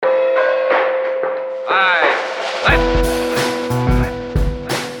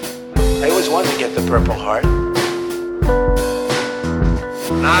Purple Heart.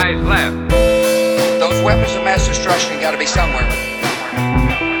 Eyes left. Those weapons of mass destruction got to be somewhere.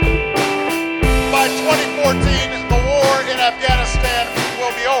 By 2014, the war in Afghanistan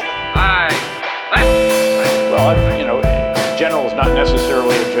will be over. Eyes left. Well, general is not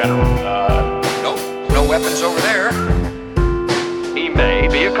necessarily a general. No weapons over there. He may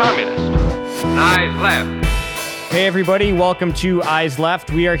be a communist. Eyes left. Hey everybody, welcome to Eyes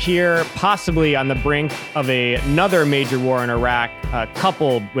Left. We are here possibly on the brink of another major war in Iraq,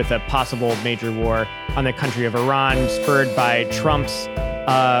 coupled with a possible major war on the country of Iran, spurred by Trump's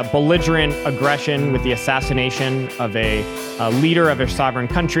belligerent aggression with the assassination of a leader of a sovereign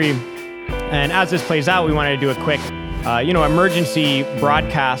country. And as this plays out, we wanted to do a quick, emergency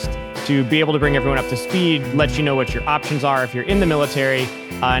broadcast to be able to bring everyone up to speed, let you know what your options are if you're in the military,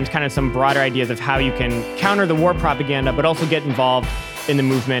 and kind of some broader ideas of how you can counter the war propaganda, but also get involved in the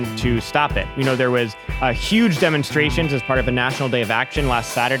movement to stop it. There was huge demonstrations as part of a National Day of Action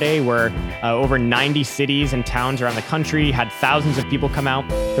last Saturday where over 90 cities and towns around the country had thousands of people come out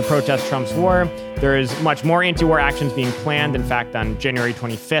to protest Trump's war. There is much more anti-war actions being planned. In fact, on January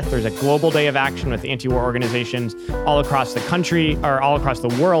 25th, there's a global day of action with anti-war organizations all across the country, or all across the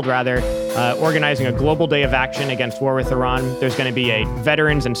world, rather, organizing a global day of action against war with Iran. There's going to be a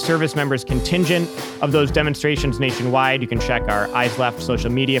veterans and service members contingent of those demonstrations nationwide. You can check our Eyes Left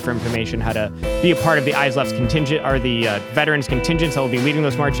social media for information how to be a part of the Eyes Left's contingent, or the veterans contingents that will be leading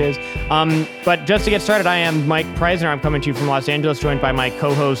those marches. But just to get started, I am Mike Preisner. I'm coming to you from Los Angeles, joined by my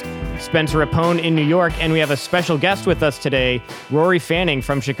co-host Spencer Rapone in New York, and we have a special guest with us today, Rory Fanning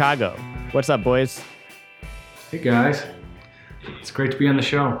from Chicago. What's up, boys? Hey guys, it's great to be on the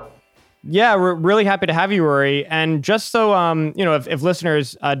show. Yeah, we're really happy to have you, Rory. And just so if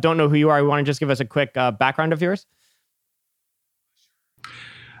listeners don't know who you are, we want to just give us a quick background of yours.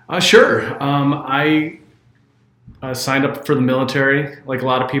 Sure. I signed up for the military, like a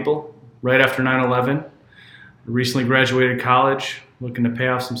lot of people, right after 9/11. Recently graduated college, looking to pay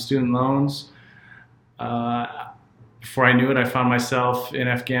off some student loans. Before I knew it, I found myself in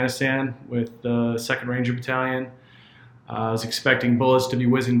Afghanistan with the 2nd Ranger Battalion. I was expecting bullets to be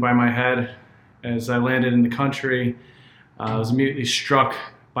whizzing by my head. As I landed in the country, I was immediately struck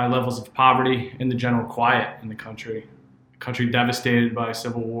by levels of poverty and the general quiet in the country. Country devastated by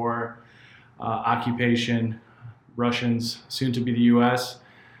civil war, occupation, Russians, soon to be the U.S.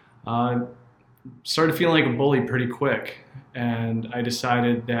 Started feeling like a bully pretty quick, and I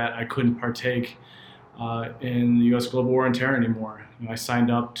decided that I couldn't partake in the U.S. global war on terror anymore. I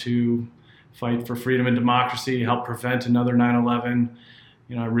signed up to fight for freedom and democracy, help prevent another 9/11.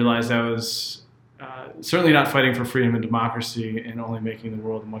 I realized I was certainly not fighting for freedom and democracy, and only making the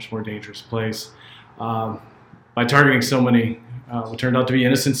world a much more dangerous place by targeting so many what turned out to be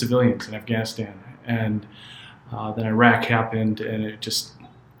innocent civilians in Afghanistan. And then Iraq happened, and it just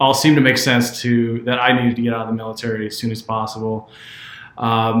all seemed to make sense that I needed to get out of the military as soon as possible.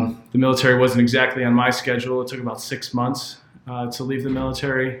 The military wasn't exactly on my schedule. It took about 6 months to leave the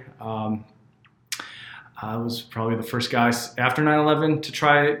military. I was probably the first guy after 9/11 to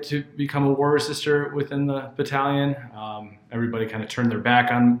try to become a war resister within the battalion. Everybody kind of turned their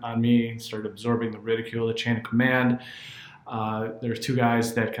back on me, started absorbing the ridicule, the chain of command. There's 2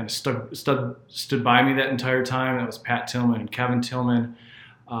 guys that kind of stood by me that entire time. That was Pat Tillman and Kevin Tillman.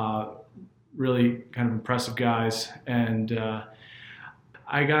 Really kind of impressive guys. And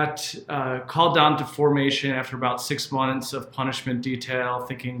I got called down to formation after about 6 months of punishment detail,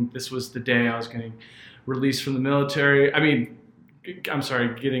 thinking this was the day I was getting released from the military.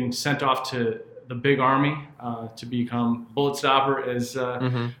 Getting sent off to the big army to become bullet stopper, as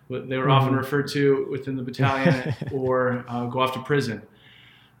they were often referred to within the battalion, or go off to prison.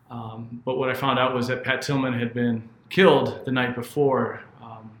 But what I found out was that Pat Tillman had been killed the night before.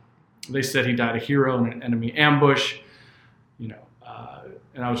 They said he died a hero in an enemy ambush,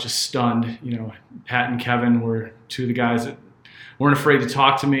 and I was just stunned. Pat and Kevin were 2 of the guys that weren't afraid to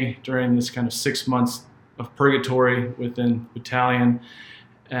talk to me during this kind of 6 months of purgatory within the battalion.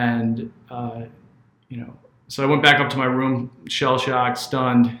 And, so I went back up to my room, shell-shocked,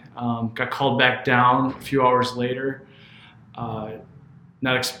 stunned, got called back down a few hours later,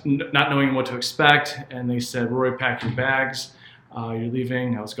 not knowing what to expect. And they said, "Rory, pack your bags. You're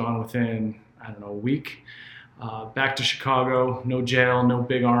leaving." I was gone within, a week. Back to Chicago, no jail, no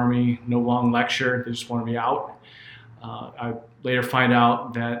big army, no long lecture. They just wanted me out. I later find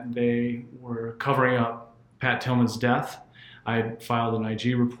out that they were covering up Pat Tillman's death. I had filed an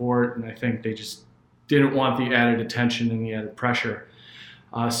IG report, and I think they just didn't want the added attention and the added pressure.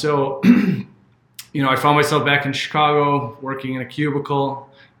 So I found myself back in Chicago working in a cubicle,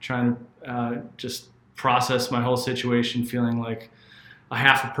 trying to just process my whole situation, feeling like a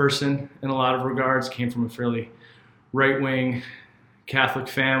half a person in a lot of regards. Came from a fairly right-wing Catholic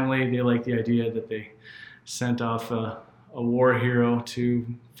family. They liked the idea that they sent off a war hero to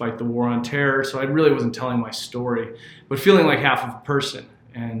fight the war on terror. So I really wasn't telling my story, but feeling like half of a person.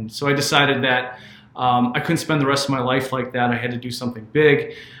 And so I decided that I couldn't spend the rest of my life like that. I had to do something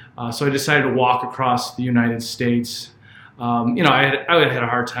big. So I decided to walk across the United States. I had a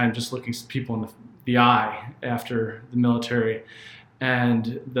hard time just looking people in the eye after the military.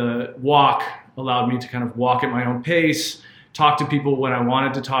 And the walk allowed me to kind of walk at my own pace, talk to people when I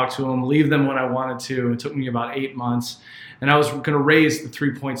wanted to talk to them, leave them when I wanted to. It took me about 8 months. And I was going to raise the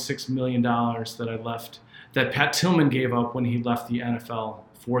 $3.6 million that I left, that Pat Tillman gave up when he left the NFL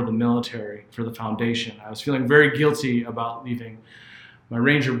for the military, for the foundation. I was feeling very guilty about leaving my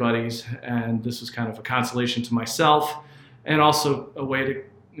Ranger buddies, and this was kind of a consolation to myself and also a way to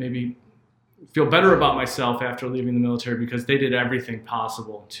maybe feel better about myself after leaving the military, because they did everything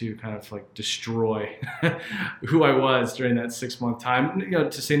possible to kind of like destroy who I was during that 6-month time,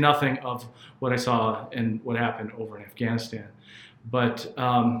 to say nothing of what I saw and what happened over in Afghanistan. But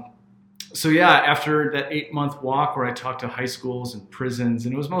after that 8-month walk where I talked to high schools and prisons,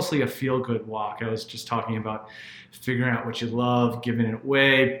 and it was mostly a feel-good walk. I was just talking about figuring out what you love, giving it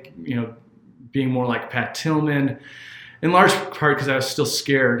away, being more like Pat Tillman, in large part because I was still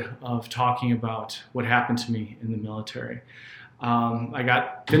scared of talking about what happened to me in the military. I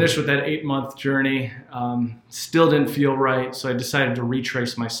got finished with that 8-month journey, still didn't feel right, so I decided to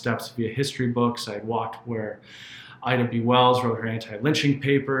retrace my steps via history books. I walked where Ida B. Wells wrote her anti-lynching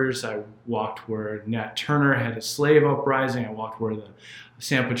papers. I walked where Nat Turner had a slave uprising. I walked where the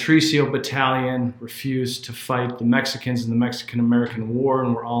San Patricio Battalion refused to fight the Mexicans in the Mexican-American War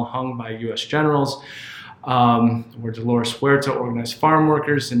and were all hung by U.S. generals. Where Dolores Huerta organized farm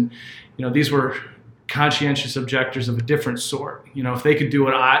workers. And, these were conscientious objectors of a different sort. If they could do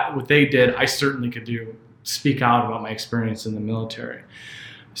what they did, I certainly could speak out about my experience in the military.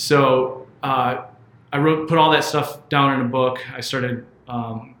 So I put all that stuff down in a book. I started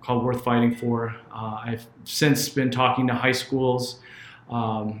called Worth Fighting For. I've since been talking to high schools,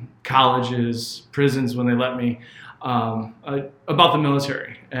 colleges, prisons when they let me, about the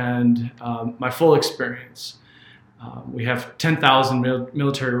military and my full experience. We have 10,000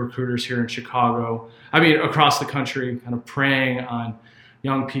 military recruiters here in Chicago. Across the country, kind of preying on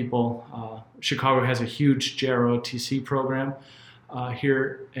young people. Chicago has a huge JROTC program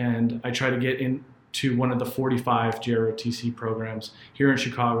here, and I try to get into one of the 45 JROTC programs here in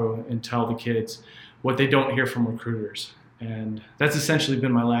Chicago and tell the kids what they don't hear from recruiters. And that's essentially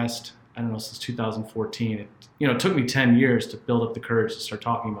been my last, since 2014. It took me 10 years to build up the courage to start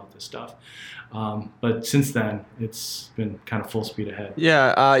talking about this stuff. But since then, it's been kind of full speed ahead.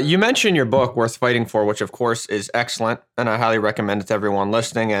 Yeah, you mentioned your book, Worth Fighting For, which of course is excellent, and I highly recommend it to everyone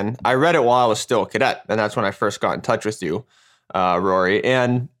listening. And I read it while I was still a cadet, and that's when I first got in touch with you, Rory.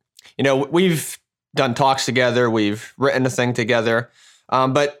 And, we've done talks together, we've written a thing together,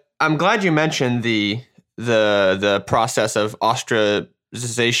 but I'm glad you mentioned the process of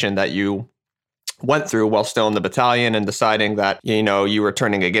ostracization that you went through while still in the battalion and deciding that, you were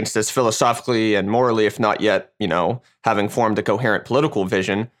turning against this philosophically and morally, if not yet, having formed a coherent political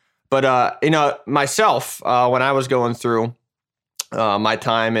vision. But, myself, when I was going through my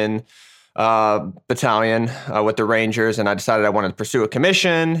time in battalion with the Rangers, and I decided I wanted to pursue a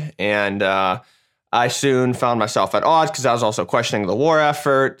commission, and I soon found myself at odds because I was also questioning the war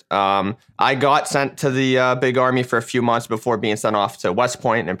effort. I got sent to the big army for a few months before being sent off to West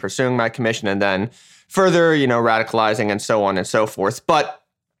Point and pursuing my commission, and then further, radicalizing and so on and so forth. But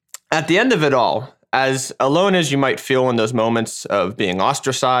at the end of it all, as alone as you might feel in those moments of being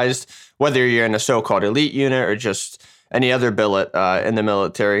ostracized, whether you're in a so-called elite unit or just any other billet in the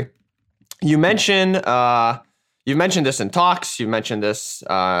military, you mention you've mentioned this in talks, you've mentioned this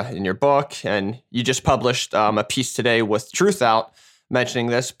in your book, and you just published a piece today with Truth Out mentioning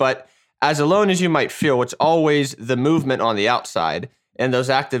this. But as alone as you might feel, it's always the movement on the outside and those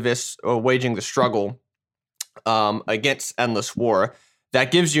activists waging the struggle against endless war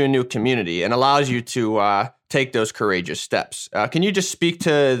that gives you a new community and allows you to take those courageous steps. Can you just speak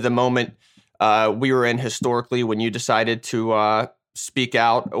to the moment we were in historically when you decided to speak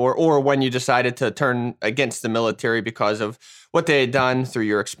out, or when you decided to turn against the military because of what they had done through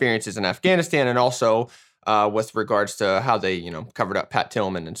your experiences in Afghanistan, and also with regards to how they, covered up Pat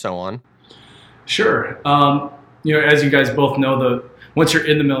Tillman and so on? Sure. As you guys both know, once you're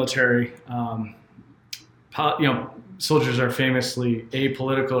in the military, soldiers are famously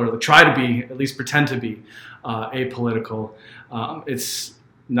apolitical, or they try to be, at least pretend to be apolitical. It's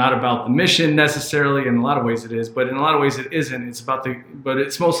not about the mission necessarily. In a lot of ways it is, but in a lot of ways it isn't. But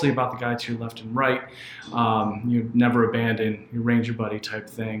it's mostly about the guy to your left and right. You never abandon your ranger buddy type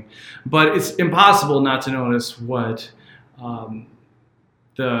thing. But it's impossible not to notice what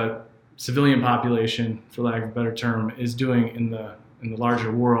the civilian population, for lack of a better term, is doing in the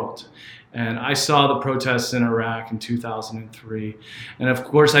larger world. And I saw the protests in Iraq in 2003. And of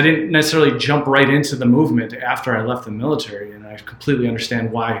course, I didn't necessarily jump right into the movement after I left the military. And I completely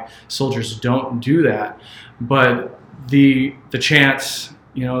understand why soldiers don't do that. But the chance,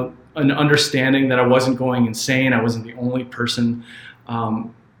 an understanding that I wasn't going insane, I wasn't the only person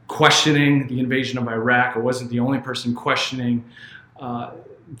questioning the invasion of Iraq. I wasn't the only person questioning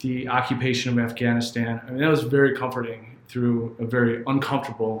the occupation of Afghanistan. I mean, that was very comforting through a very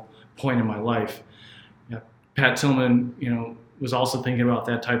uncomfortable point in my life. Pat Tillman, was also thinking about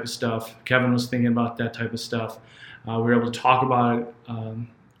that type of stuff. Kevin was thinking about that type of stuff. We were able to talk about it,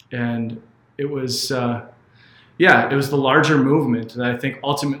 and it was, it was the larger movement that I think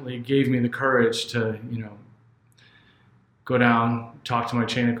ultimately gave me the courage to, go down, talk to my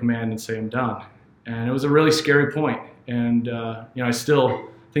chain of command, and say I'm done. And it was a really scary point, and I still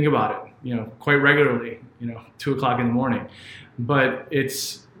think about it, quite regularly, 2 o'clock in the morning. But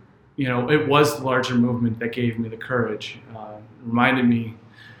it's, it was the larger movement that gave me the courage, reminded me,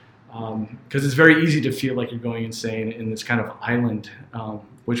 because it's very easy to feel like you're going insane in this kind of island,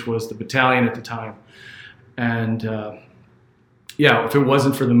 which was the battalion at the time. And if it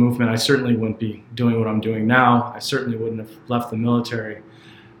wasn't for the movement, I certainly wouldn't be doing what I'm doing now. I certainly wouldn't have left the military.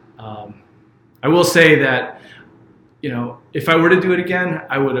 I will say that, if I were to do it again,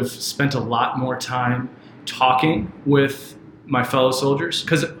 I would have spent a lot more time talking with my fellow soldiers,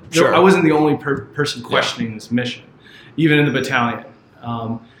 because I wasn't the only person questioning this mission, even in the battalion.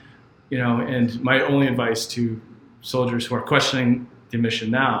 And my only advice to soldiers who are questioning the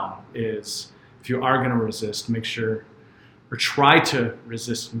mission now is, if you are going to resist, make sure, or try to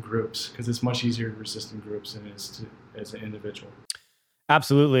resist in groups, because it's much easier to resist in groups than it is as an individual.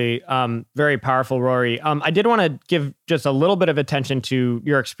 Absolutely. Very powerful, Rory. I did want to give just a little bit of attention to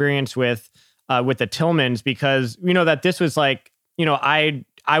your experience with the Tillmans, because we know that this was like,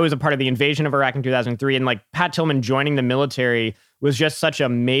 I was a part of the invasion of Iraq in 2003, and like Pat Tillman joining the military was just such a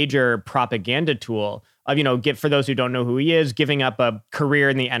major propaganda tool of, for those who don't know who he is, giving up a career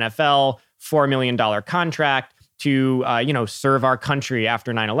in the NFL, $4 million contract to, serve our country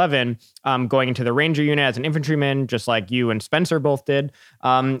after 9/11, going into the Ranger unit as an infantryman, just like you and Spencer both did.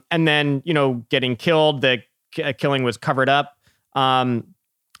 And then, getting killed, the killing was covered up.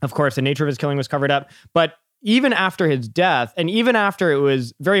 Of course, the nature of his killing was covered up. But even after his death, and even after it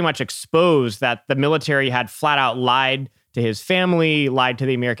was very much exposed that the military had flat out lied to his family, lied to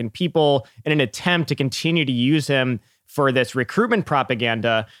the American people in an attempt to continue to use him for this recruitment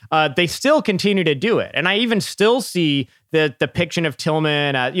propaganda, they still continue to do it. And I even still see the depiction of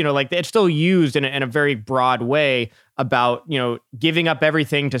Tillman, it's still used in a very broad way about, giving up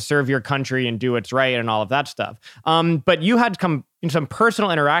everything to serve your country and do what's right and all of that stuff. But you had some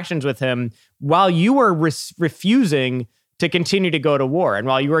personal interactions with him while you were refusing to continue to go to war, and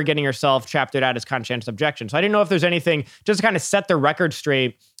while you were getting yourself chaptered out as conscientious objection. So I didn't know if there's anything, just to kind of set the record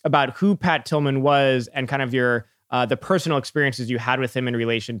straight about who Pat Tillman was and kind of your the personal experiences you had with him in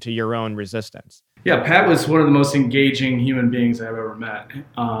relation to your own resistance. Yeah, Pat was one of the most engaging human beings I've ever met.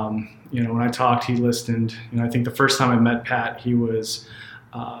 When I talked, he listened. I think the first time I met Pat, he was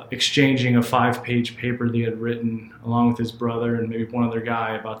exchanging a 5-page paper that he had written along with his brother and maybe one other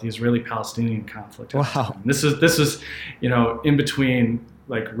guy about the Israeli-Palestinian conflict. Wow. This was, in between,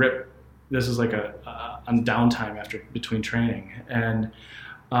 this is like on downtime between training. And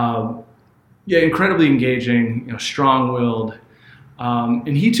incredibly engaging, strong-willed.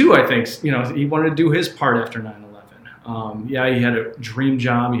 And he too, I think, he wanted to do his part after 9/11. He had a dream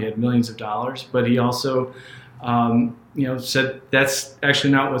job. He had millions of dollars, but he also, said that's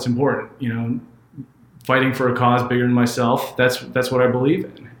actually not what's important. Fighting for a cause bigger than myself. That's what I believe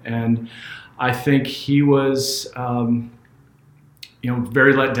in. And I think he was,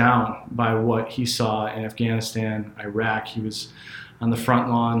 very let down by what he saw in Afghanistan, Iraq. He was on the front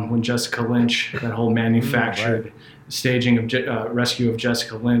lawn when Jessica Lynch, that whole manufactured staging of rescue of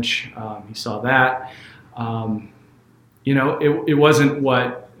Jessica Lynch, he saw that. It wasn't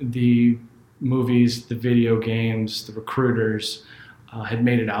what the movies, the video games, the recruiters had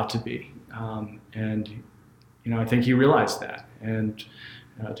made it out to be. I think he realized that. And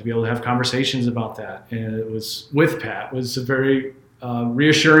to be able to have conversations about that, and it was with Pat, was a very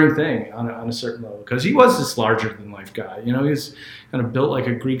reassuring thing on a certain level, because he was this larger than life guy. He's kind of built like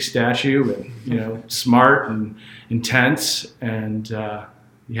a Greek statue, and smart and intense, and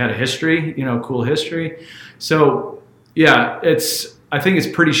he had a history, cool history. So yeah, I think it's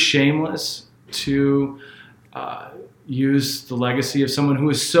pretty shameless to use the legacy of someone who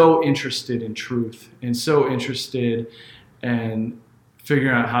is so interested in truth and so interested in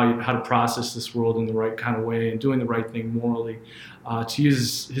figuring out how to process this world in the right kind of way and doing the right thing morally. To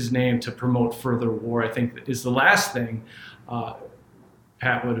use his name to promote further war, I think, is the last thing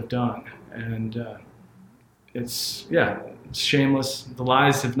Pat would have done. And it's shameless. The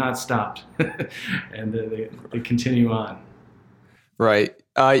lies have not stopped, and they continue on. Right.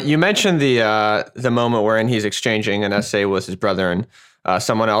 You mentioned the moment wherein he's exchanging an essay with his brother and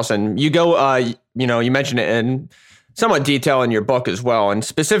someone else, and you go, you mentioned it in somewhat detail in your book as well. And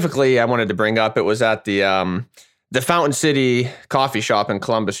specifically, I wanted to bring up, it was at the Fountain City coffee shop in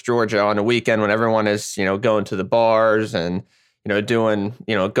Columbus, Georgia, on a weekend when everyone is, going to the bars and, doing,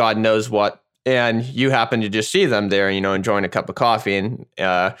 God knows what. And you happen to just see them there, enjoying a cup of coffee and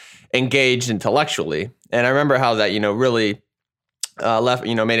engaged intellectually. And I remember how that, really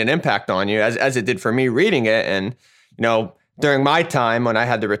made an impact on you, as it did for me reading it. And, during my time when I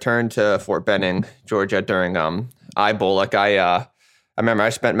had to return to Fort Benning, Georgia, during IBOL, I remember I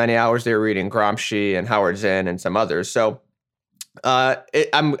spent many hours there reading Gramsci and Howard Zinn and some others. So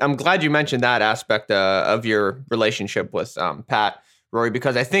I'm glad you mentioned that aspect of your relationship with Pat, Rory,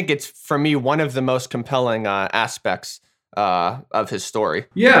 because I think it's, for me, one of the most compelling aspects of his story.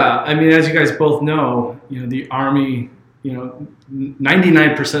 Yeah, I mean, as you guys both know, the Army,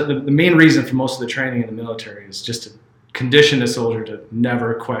 99%, the main reason for most of the training in the military is just to condition the soldier to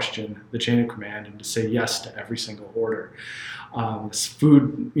never question the chain of command and to say yes to every single order. This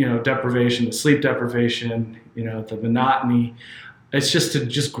food, deprivation, the sleep deprivation, the monotony, it's just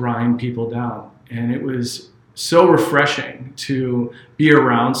to grind people down. And it was so refreshing to be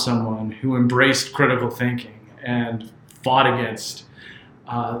around someone who embraced critical thinking and fought against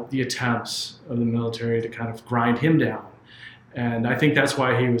the attempts of the military to kind of grind him down. And I think that's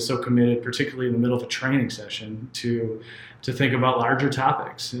why he was so committed, particularly in the middle of a training session, to think about larger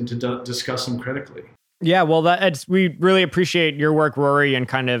topics and to discuss them critically. Yeah, well, we really appreciate your work, Rory, and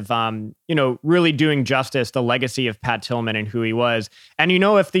kind of, really doing justice the legacy of Pat Tillman and who he was. And,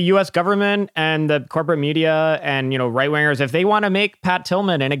 if the U.S. government and the corporate media and, right-wingers, if they want to make Pat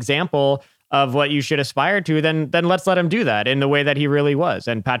Tillman an example of what you should aspire to, then let's let him do that in the way that he really was.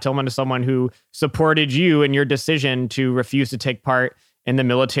 And Pat Tillman is someone who supported you in your decision to refuse to take part in the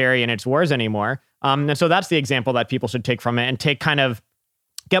military and its wars anymore. And so that's the example that people should take from it and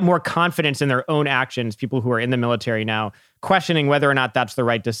get more confidence in their own actions, people who are in the military now, questioning whether or not that's the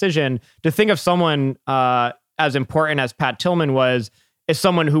right decision. To think of someone as important as Pat Tillman was, is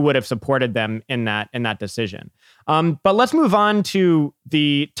someone who would have supported them in that decision. But let's move on to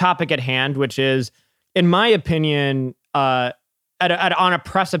the topic at hand, which is, in my opinion, on a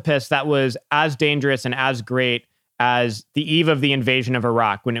precipice that was as dangerous and as great as the eve of the invasion of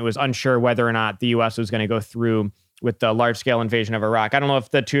Iraq, when it was unsure whether or not the U.S. was going to go through with the large-scale invasion of Iraq. I don't know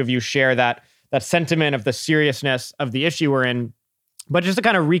if the two of you share that sentiment of the seriousness of the issue we're in, but just to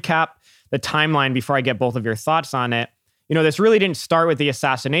kind of recap the timeline before I get both of your thoughts on it, this really didn't start with the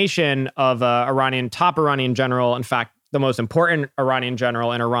assassination of top Iranian general, in fact, the most important Iranian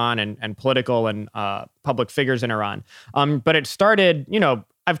general in Iran and political and public figures in Iran. But it started,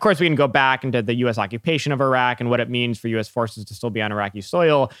 of course, we can go back into the U.S. occupation of Iraq and what it means for U.S. forces to still be on Iraqi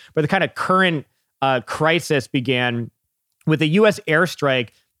soil. But the kind of current crisis began with a U.S.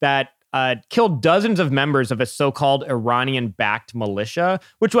 airstrike that killed dozens of members of a so-called Iranian-backed militia,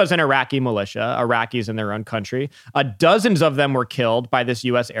 which was an Iraqi militia, Iraqis in their own country. Dozens of them were killed by this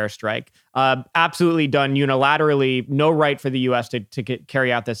U.S. airstrike, absolutely done unilaterally, no right for the U.S. to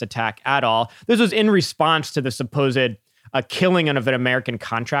carry out this attack at all. This was in response to the supposed killing of an American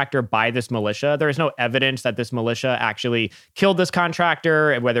contractor by this militia. There is no evidence that this militia actually killed this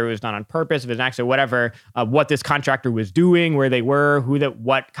contractor, whether it was done on purpose, if it was an accident, whatever, what this contractor was doing, where they were,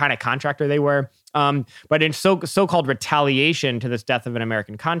 what kind of contractor they were. But in so-called retaliation to this death of an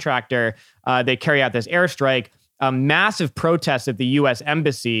American contractor, they carry out this airstrike. Massive protests at the U.S.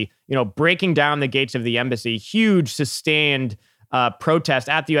 embassy, breaking down the gates of the embassy, huge sustained protest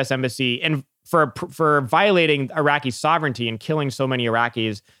at the U.S. embassy, and for violating Iraqi sovereignty and killing so many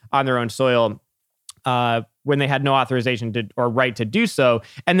Iraqis on their own soil when they had no authorization or right to do so.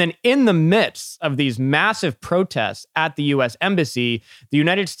 And then in the midst of these massive protests at the U.S. embassy, the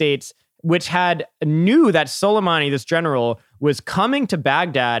United States, which knew that Soleimani, this general, was coming to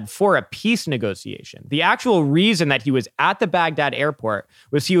Baghdad for a peace negotiation. The actual reason that he was at the Baghdad airport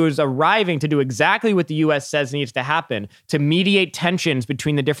was he was arriving to do exactly what the U.S. says needs to happen, to mediate tensions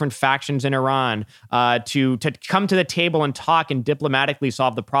between the different factions in Iran, to come to the table and talk and diplomatically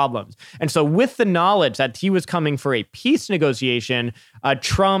solve the problems. And so with the knowledge that he was coming for a peace negotiation,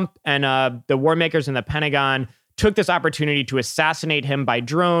 Trump and the war makers in the Pentagon took this opportunity to assassinate him by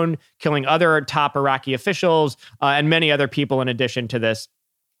drone, killing other top Iraqi officials and many other people in addition to this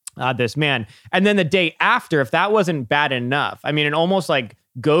man. And then the day after, if that wasn't bad enough, I mean, it almost like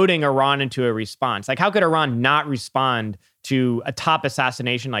goading Iran into a response. Like, how could Iran not respond to a top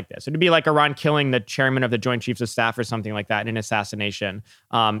assassination like this? It'd be like Iran killing the chairman of the Joint Chiefs of Staff or something like that in an assassination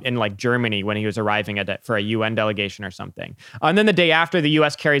in like Germany when he was arriving for a UN delegation or something. And then the day after, the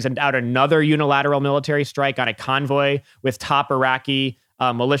U.S. carries out another unilateral military strike on a convoy with top Iraqi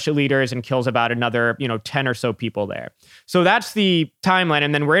militia leaders and kills about another 10 or so people there. So that's the timeline.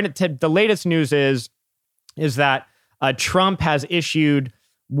 And then we're in it. The latest news is that Trump has issued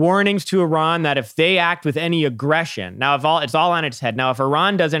warnings to Iran that if they act with any aggression, now it's all on its head. Now, if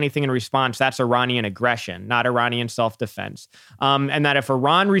Iran does anything in response, that's Iranian aggression, not Iranian self-defense. And that if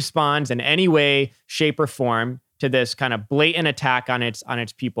Iran responds in any way, shape, or form to this kind of blatant attack on its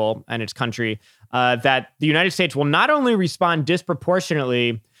people and its country, that the United States will not only respond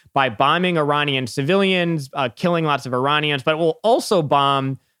disproportionately by bombing Iranian civilians, killing lots of Iranians, but will also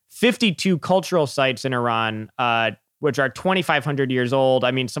bomb 52 cultural sites in Iran, which are 2,500 years old. I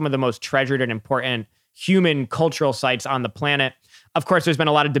mean, some of the most treasured and important human cultural sites on the planet. Of course, there's been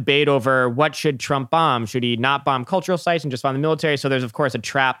a lot of debate over what should Trump bomb. Should he not bomb cultural sites and just bomb the military? So there's, of course, a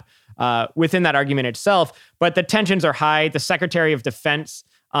trap within that argument itself. But the tensions are high. The Secretary of Defense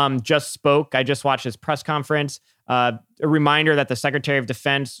just spoke. I just watched his press conference. A reminder that the Secretary of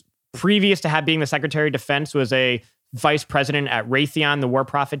Defense, previous to being the Secretary of Defense, was a vice president at Raytheon, the war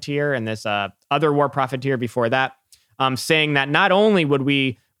profiteer, and this other war profiteer before that. Saying that not only would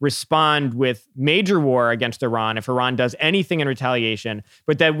we respond with major war against Iran if Iran does anything in retaliation,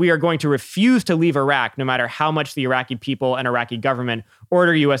 but that we are going to refuse to leave Iraq no matter how much the Iraqi people and Iraqi government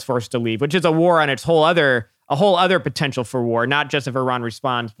order U.S. forces to leave, which is a war on a whole other potential for war, not just if Iran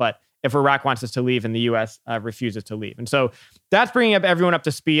responds, but if Iraq wants us to leave and the U.S. refuses to leave. And so that's bringing everyone up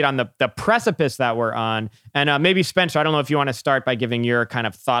to speed on the precipice that we're on. And maybe Spencer, I don't know if you want to start by giving your kind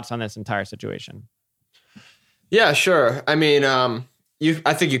of thoughts on this entire situation. Yeah, sure. I mean,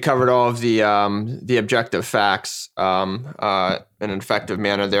 I think you covered all of the objective facts in an effective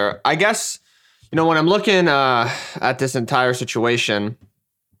manner there. I guess, when I'm looking at this entire situation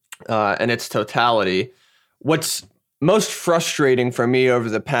and its totality, what's most frustrating for me over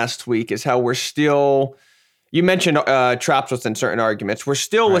the past week is how we're still, you mentioned traps within certain arguments. We're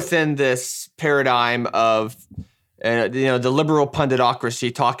still within this paradigm of, the liberal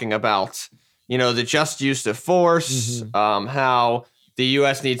punditocracy talking about, the just use of force, how the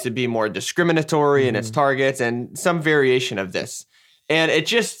U.S. needs to be more discriminatory in its targets, and some variation of this. And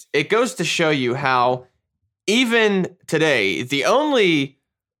it goes to show you how even today, the only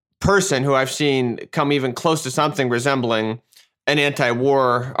person who I've seen come even close to something resembling an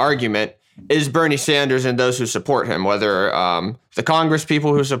anti-war argument is Bernie Sanders and those who support him, whether the Congress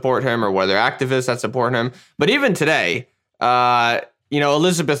people who support him or whether activists that support him. But even today,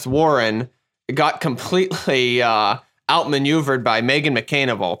 Elizabeth Warren got completely outmaneuvered by Meghan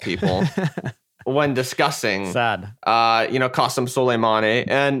McCain of all people when discussing Qasem Soleimani,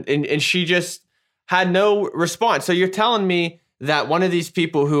 and she just had no response. So you're telling me that one of these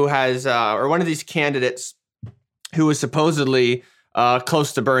people who has or one of these candidates who is supposedly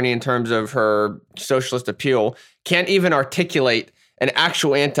close to Bernie in terms of her socialist appeal can't even articulate an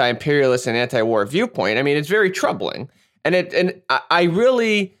actual anti-imperialist and anti-war viewpoint? I mean, it's very troubling, and I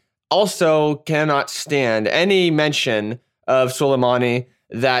really also cannot stand any mention of Soleimani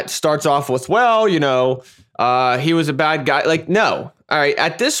that starts off with, he was a bad guy. Like, no. All right.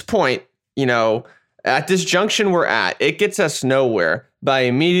 At this point, at this junction we're at, it gets us nowhere by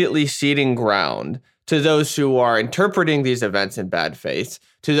immediately ceding ground to those who are interpreting these events in bad faith,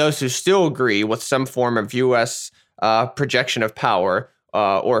 to those who still agree with some form of U.S. Projection of power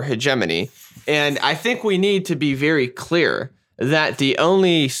or hegemony. And I think we need to be very clear that the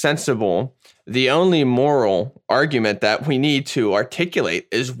only sensible, the only moral argument that we need to articulate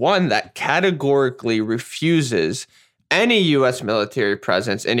is one that categorically refuses any U.S. military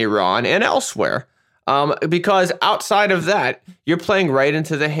presence in Iran and elsewhere. Because outside of that, you're playing right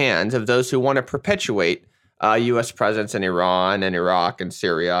into the hands of those who want to perpetuate U.S. presence in Iran and Iraq and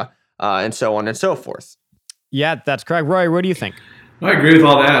Syria and so on and so forth. Yeah, that's correct. Roy, what do you think? I agree with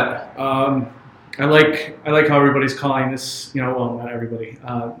all that. I like how everybody's calling this, well, not everybody.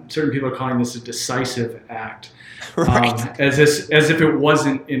 Certain people are calling this a decisive act, Right. as if it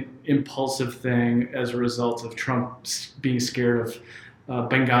wasn't an impulsive thing as a result of Trump being scared of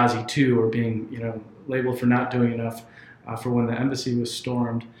Benghazi 2 or being, labeled for not doing enough for when the embassy was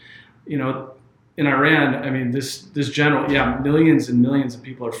stormed. In Iran, I mean, this general, millions and millions of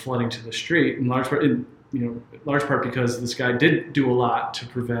people are flooding to the street, in large part because this guy did do a lot to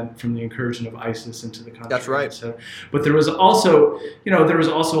prevent from the incursion of ISIS into the country. That's right. So, but there was also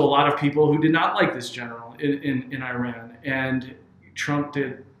a lot of people who did not like this general in Iran, and Trump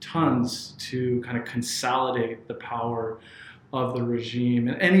did tons to kind of consolidate the power of the regime.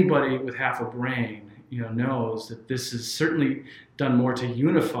 And anybody with half a brain, knows that this has certainly done more to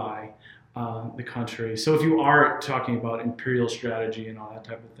unify the country. So if you are talking about imperial strategy and all that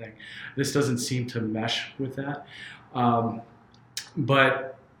type of thing, this doesn't seem to mesh with that.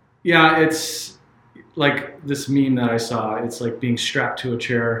 But yeah, it's like this meme that I saw. It's like being strapped to a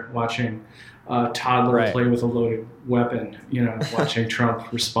chair watching a toddler play with a loaded weapon, watching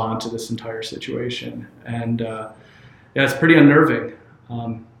Trump respond to this entire situation. And it's pretty unnerving.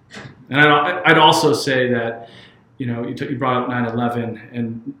 And I'd also say that, you brought up 9/11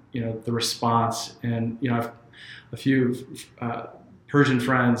 and, the response, and, I've a few Persian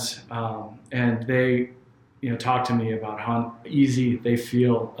friends, and they, talk to me about how easy they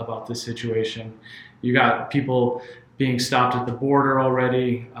feel about this situation. You got people being stopped at the border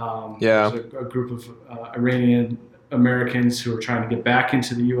already. There's a group of Iranian Americans who are trying to get back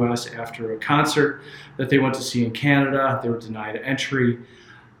into the U.S. after a concert that they went to see in Canada. They were denied entry.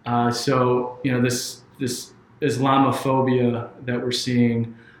 So this Islamophobia that we're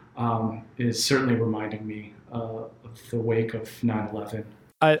seeing is certainly reminding me of the wake of 9/11.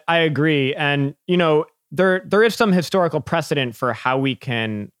 I agree. And, there is some historical precedent for how we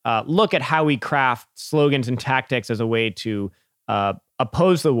can look at how we craft slogans and tactics as a way to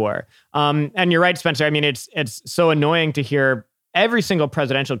oppose the war. And you're right, Spencer. I mean, it's so annoying to hear every single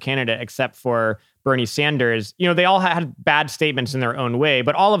presidential candidate except for Bernie Sanders, they all had bad statements in their own way,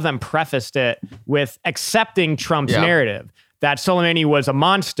 but all of them prefaced it with accepting Trump's narrative that Soleimani was a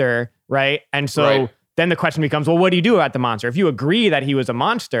monster, right? And so then the question becomes, well, what do you do about the monster? If you agree that he was a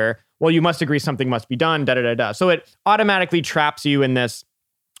monster, well, you must agree something must be done, da-da-da-da. So it automatically traps you in this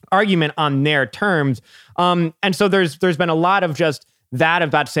argument on their terms. And so there's been a lot of just that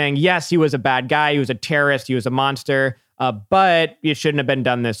about saying, yes, he was a bad guy, he was a terrorist, he was a monster, but it shouldn't have been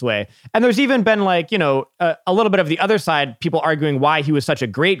done this way. And there's even been a little bit of the other side, people arguing why he was such a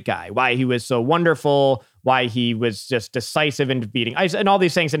great guy, why he was so wonderful, why he was just decisive in defeating ISIS, and all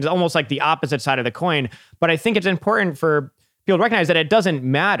these things. And it's almost like the opposite side of the coin. But I think it's important for people to recognize that it doesn't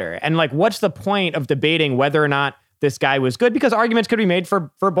matter. And what's the point of debating whether or not this guy was good? Because arguments could be made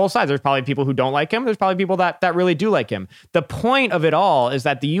for both sides. There's probably people who don't like him. There's probably people that really do like him. The point of it all is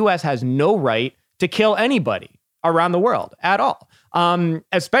that the U.S. has no right to kill anybody around the world at all,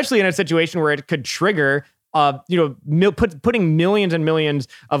 especially in a situation where it could trigger, putting millions and millions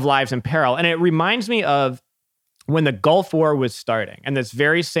of lives in peril. And it reminds me of when the Gulf War was starting, and this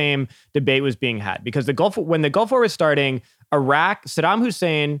very same debate was being had, because when the Gulf War was starting, Saddam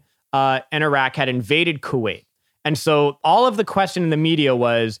Hussein and Iraq had invaded Kuwait. And so all of the question in the media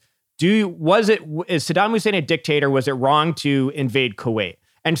was is Saddam Hussein a dictator? Was it wrong to invade Kuwait?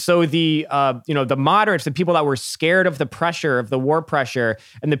 And so the moderates, the people that were scared of the pressure, of the war pressure,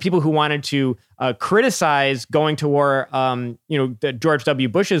 and the people who wanted to criticize going to war, the George W.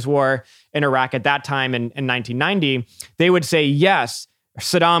 Bush's war in Iraq at that time in 1990, they would say, yes,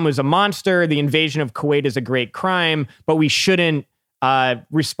 Saddam was a monster. The invasion of Kuwait is a great crime, but we shouldn't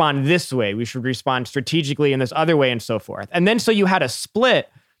respond this way. We should respond strategically in this other way, and so forth. And then so you had a split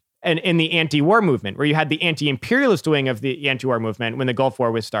in the anti-war movement, where you had the anti-imperialist wing of the anti-war movement when the Gulf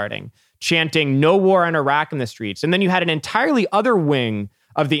War was starting, chanting no war on Iraq in the streets. And then you had an entirely other wing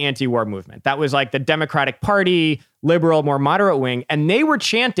of the anti-war movement. That was like the Democratic Party, liberal, more moderate wing. And they were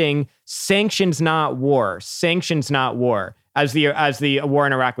chanting sanctions, not war, sanctions, not war, as the war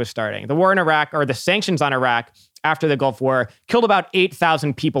in Iraq was starting. The war in Iraq, or the sanctions on Iraq after the Gulf War, killed about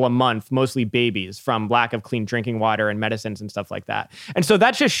 8,000 people a month, mostly babies, from lack of clean drinking water and medicines and stuff like that. And so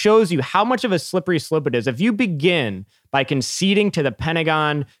that just shows you how much of a slippery slope it is. If you begin by conceding to the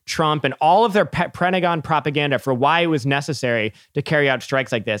Pentagon, Trump, and all of their Pentagon propaganda for why it was necessary to carry out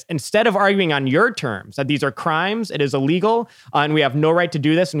strikes like this, instead of arguing on your terms that these are crimes, it is illegal, and we have no right to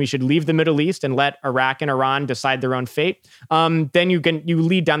do this, and we should leave the Middle East and let Iraq and Iran decide their own fate, then you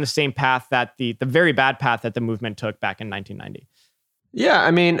lead down the same path that the very bad path that the movement took back in 1990. Yeah,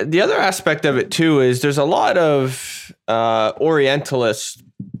 I mean, the other aspect of it too is there's a lot of Orientalist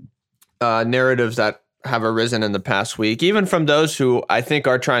narratives that have arisen in the past week, even from those who I think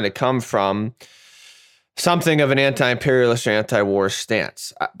are trying to come from something of an anti-imperialist or anti-war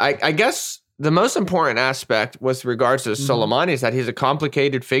stance. I guess the most important aspect with regards to Soleimani is that he's a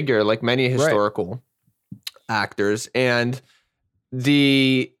complicated figure, like many historical actors, and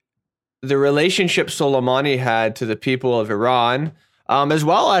the relationship Soleimani had to the people of Iran, as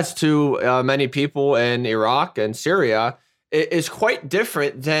well as to many people in Iraq and Syria, is quite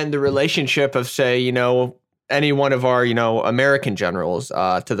different than the relationship of, say, any one of our, American generals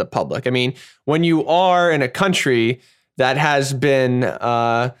to the public. I mean, when you are in a country that has been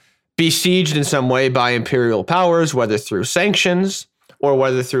besieged in some way by imperial powers, whether through sanctions or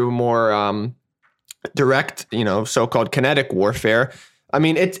whether through more direct, so-called kinetic warfare, I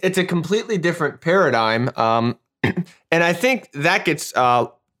mean, it's a completely different paradigm. And I think that gets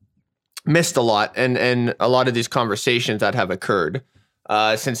missed a lot in a lot of these conversations that have occurred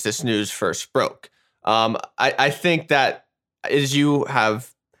since this news first broke. I think that, as you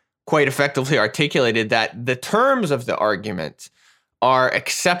have quite effectively articulated, that the terms of the argument are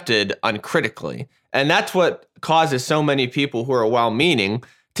accepted uncritically. And that's what causes so many people who are well-meaning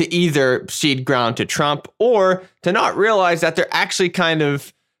to either cede ground to Trump or to not realize that they're actually kind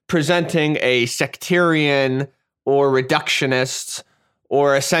of presenting a sectarian or reductionist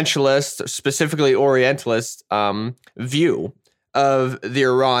or essentialist, specifically Orientalist view of the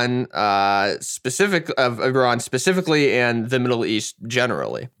Iran Iran specifically and the Middle East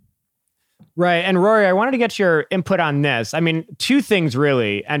generally. Right. And Rory, I wanted to get your input on this. I mean, two things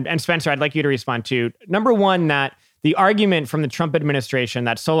really, and Spencer, I'd like you to respond to. Number one, that the argument from the Trump administration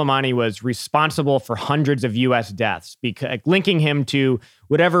that Soleimani was responsible for hundreds of U.S. deaths, because linking him to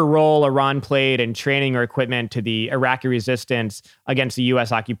whatever role Iran played in training or equipment to the Iraqi resistance against the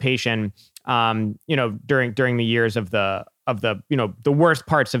U.S. occupation, during the years of the worst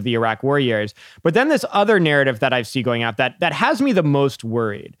parts of the Iraq war years. But then this other narrative that I see going out that has me the most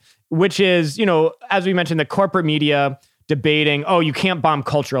worried, which is, as we mentioned, the corporate media debating, you can't bomb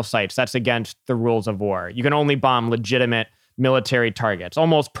cultural sites. That's against the rules of war. You can only bomb legitimate military targets,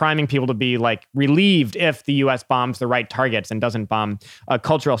 almost priming people to be like relieved if the U.S. bombs the right targets and doesn't bomb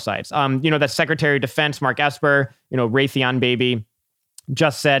cultural sites. The Secretary of Defense, Mark Esper, Raytheon baby,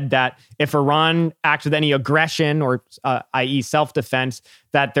 just said that if Iran acts with any aggression or i.e. self-defense,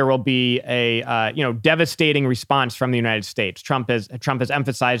 that there will be a devastating response from the United States. Trump has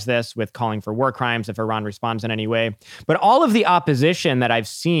emphasized this with calling for war crimes if Iran responds in any way. But all of the opposition that I've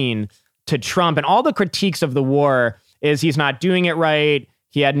seen to Trump and all the critiques of the war is he's not doing it right.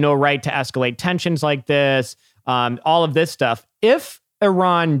 He had no right to escalate tensions like this. All of this stuff. If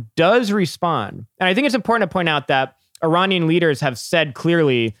Iran does respond, and I think it's important to point out that Iranian leaders have said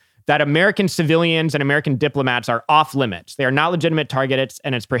clearly that American civilians and American diplomats are off limits. They are not legitimate targets,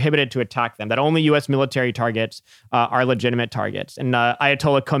 and it's prohibited to attack them. That only U.S. military targets are legitimate targets. And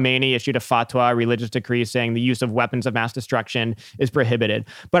Ayatollah Khomeini issued a fatwa, a religious decree, saying the use of weapons of mass destruction is prohibited.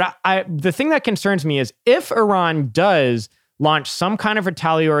 But the thing that concerns me is if Iran does launch some kind of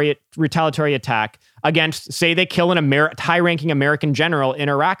retaliatory attack against, say, they kill an high-ranking American general in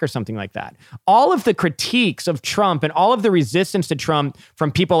Iraq or something like that. All of the critiques of Trump and all of the resistance to Trump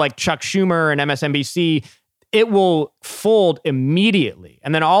from people like Chuck Schumer and MSNBC, it will fold immediately.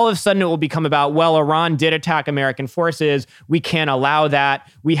 And then all of a sudden it will become about, well, Iran did attack American forces. We can't allow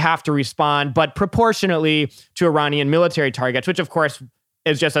that. We have to respond, but proportionately to Iranian military targets, which of course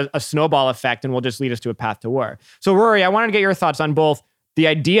is just a snowball effect and will just lead us to a path to war. So Rory, I wanted to get your thoughts on both the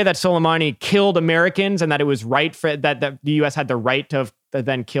idea that Soleimani killed Americans and that it was right for that the U.S. had the right to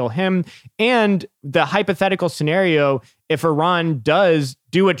then kill him, and the hypothetical scenario if Iran does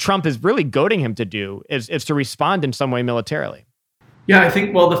do what Trump is really goading him to do, is to respond in some way militarily. Yeah, I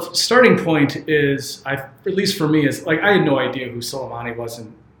think, the starting point is, at least for me, is like I had no idea who Soleimani was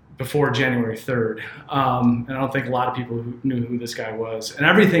before January 3rd. And I don't think a lot of people knew who this guy was. And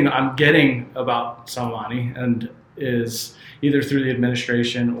everything I'm getting about Soleimani and is either through the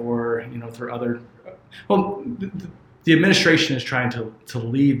administration or, through other, the administration is trying to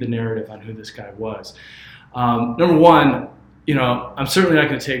lead the narrative on who this guy was. Number one, I'm certainly not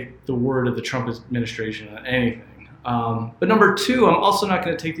going to take the word of the Trump administration on anything. But number two, I'm also not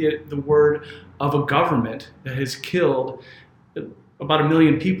going to take the word of a government that has killed about 1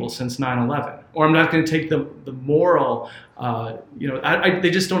 million people since 9/11. Or I'm not going to take the moral, they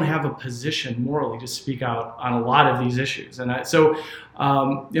just don't have a position morally to speak out on a lot of these issues. And most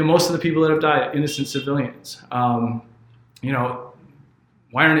of the people that have died, innocent civilians. Why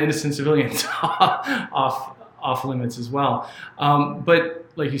aren't innocent civilians off limits as well? But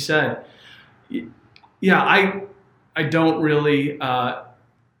like you said, I don't really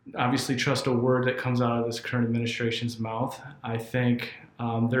obviously trust a word that comes out of this current administration's mouth. I think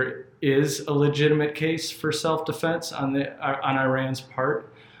there is a legitimate case for self-defense on Iran's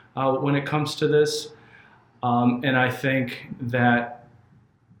part when it comes to this, and I think that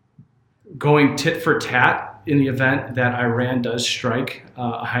going tit for tat in the event that Iran does strike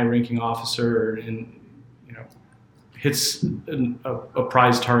a high-ranking officer and hits a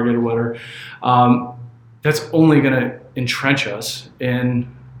prize target or whatever, that's only going to entrench us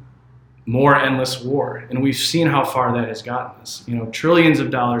in more endless war. And we've seen how far that has gotten us. Trillions of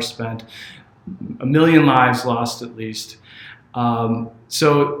dollars spent, 1 million lives lost at least.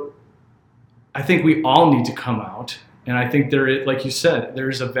 So I think we all need to come out. And I think like you said, there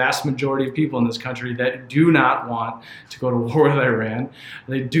is a vast majority of people in this country that do not want to go to war with Iran.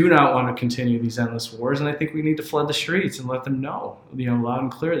 They do not want to continue these endless wars. And I think we need to flood the streets and let them know, loud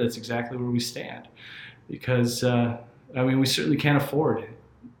and clear, that's exactly where we stand. Because, we certainly can't afford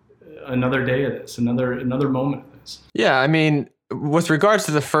another day of this, another moment of this. Yeah, with regards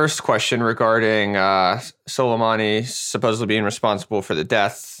to the first question regarding Soleimani supposedly being responsible for the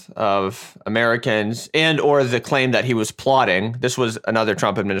death of Americans and or the claim that he was plotting, this was another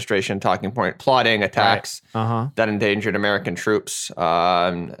Trump administration talking point, plotting attacks that endangered American troops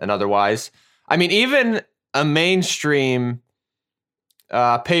and otherwise. Even a mainstream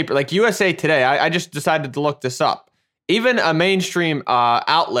paper like USA Today, I just decided to look this up. Even a mainstream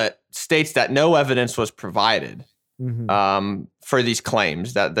outlet states that no evidence was provided for these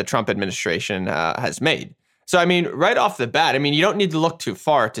claims that the Trump administration has made. So, right off the bat, you don't need to look too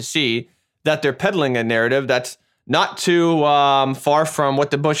far to see that they're peddling a narrative that's not too far from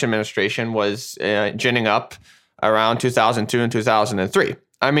what the Bush administration was ginning up around 2002 and 2003.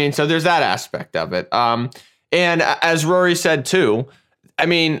 So there's that aspect of it. And as Rory said, too,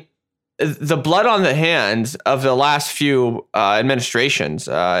 the blood on the hands of the last few administrations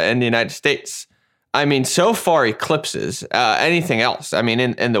in the United States, so far eclipses anything else,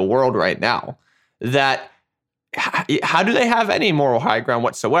 in the world right now, that how do they have any moral high ground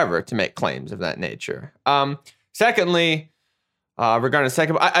whatsoever to make claims of that nature? Secondly, regarding the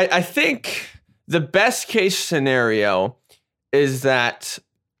second, I think the best case scenario is that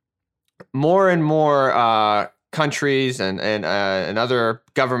more and more countries and other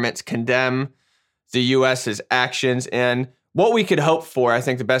governments condemn the U.S.'s actions. And what we could hope for, I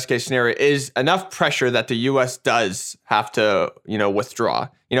think the best case scenario is enough pressure that the U.S. does have to, withdraw.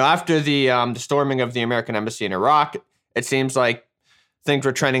 After the storming of the American embassy in Iraq, it seems like things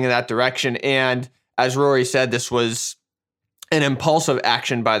were trending in that direction. And as Rory said, this was an impulsive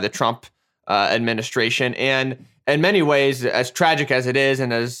action by the Trump administration. And in many ways, as tragic as it is,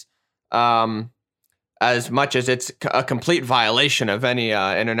 and as much as it's a complete violation of any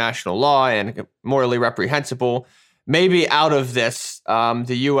international law and morally reprehensible, maybe out of this, the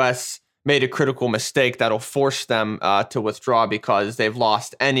U.S. made a critical mistake that'll force them to withdraw because they've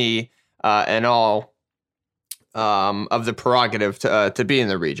lost any and all of the prerogative to be in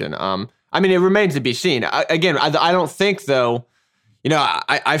the region. It remains to be seen. I don't think, though,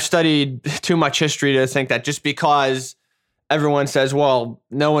 I've studied too much history to think that just because everyone says, well,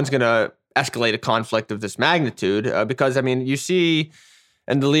 no one's going to escalate a conflict of this magnitude, because, you see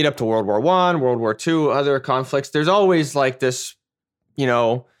in the lead up to World War I, World War II, other conflicts, there's always like this,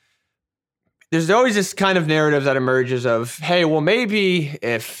 there's always this kind of narrative that emerges of, hey, well, maybe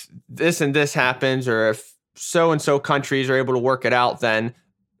if this and this happens, or if so-and-so countries are able to work it out, then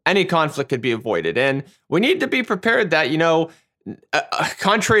any conflict could be avoided. And we need to be prepared that,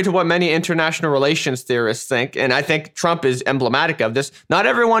 contrary to what many international relations theorists think, and I think Trump is emblematic of this, not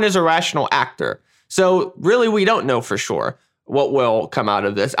everyone is a rational actor. So really, we don't know for sure what will come out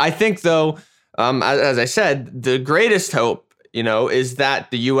of this. I think, though, as I said, the greatest hope, is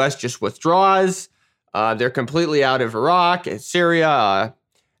that the U.S. just withdraws. They're completely out of Iraq, Syria,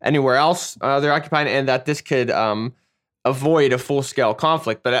 anywhere else they're occupying, and that this could avoid a full-scale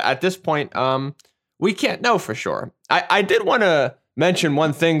conflict. But at this point, we can't know for sure. I did want to mention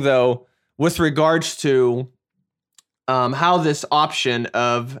one thing, though, with regards to how this option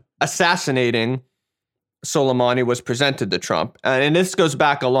of assassinating Soleimani was presented to Trump. And this goes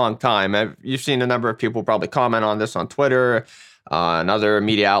back a long time. You've seen a number of people probably comment on this on Twitter and other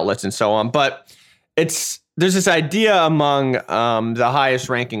media outlets and so on. But there's this idea among the highest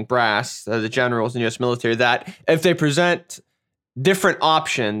ranking brass, the generals in the U.S. military, that if they present different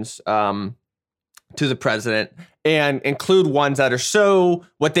options to the president and include ones that are so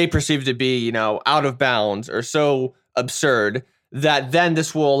what they perceive to be, out of bounds or so absurd, that then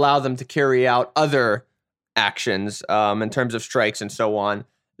this will allow them to carry out other actions in terms of strikes and so on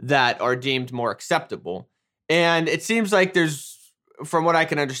that are deemed more acceptable. And it seems like there's from what I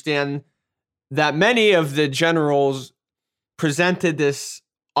can understand, that many of the generals presented this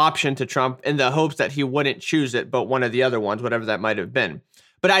option to Trump in the hopes that he wouldn't choose it, but one of the other ones, whatever that might have been.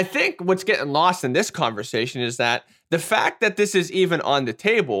 But I think what's getting lost in this conversation is that the fact that this is even on the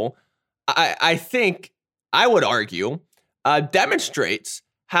table, I think, I would argue, demonstrates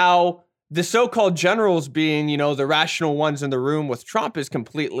how the so-called generals being, the rational ones in the room with Trump is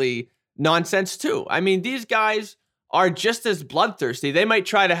completely nonsense too. I mean, these guys are just as bloodthirsty. They might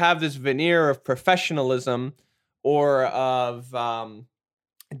try to have this veneer of professionalism or of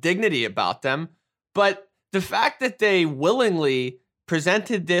dignity about them, but the fact that they willingly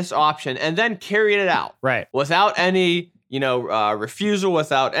presented this option and then carried it out, right, without any, refusal,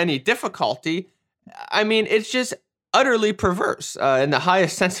 without any difficulty, I mean, it's just utterly perverse in the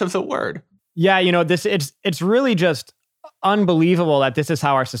highest sense of the word. Yeah, it's really just unbelievable that this is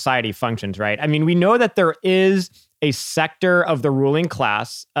how our society functions, right? I mean, we know that there is a sector of the ruling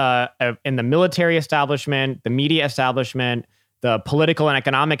class in the military establishment, the media establishment, the political and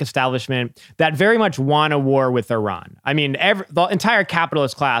economic establishment that very much want a war with Iran. I mean, the entire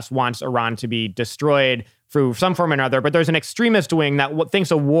capitalist class wants Iran to be destroyed through some form or another, but there's an extremist wing that thinks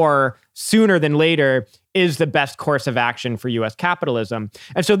a war sooner than later is the best course of action for U.S. capitalism.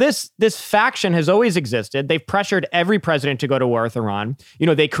 And so this faction has always existed. They've pressured every president to go to war with Iran.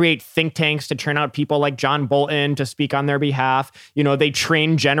 They create think tanks to turn out people like John Bolton to speak on their behalf. They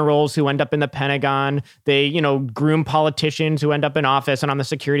train generals who end up in the Pentagon. They, groom politicians who end up in office and on the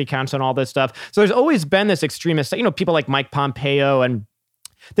Security Council and all this stuff. So there's always been this extremist, people like Mike Pompeo, and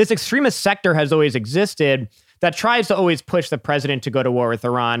this extremist sector has always existed that tries to always push the president to go to war with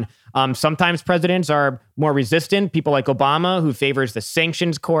Iran. Sometimes presidents are more resistant. People like Obama, who favors the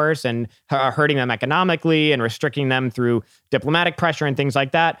sanctions course and hurting them economically and restricting them through diplomatic pressure and things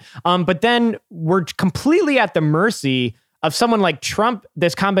like that. But then we're completely at the mercy of someone like Trump,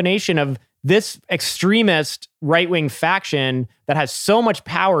 this combination of this extremist right-wing faction that has so much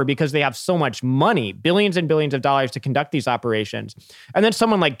power because they have so much money, billions and billions of dollars to conduct these operations. And then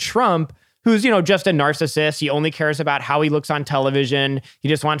someone like Trump, who's, just a narcissist. He only cares about how he looks on television. He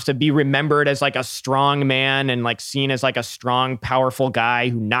just wants to be remembered as like a strong man and like seen as like a strong, powerful guy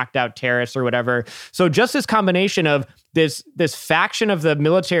who knocked out terrorists or whatever. So just this combination of this faction of the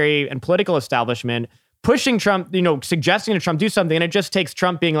military and political establishment pushing Trump, suggesting to Trump do something, and it just takes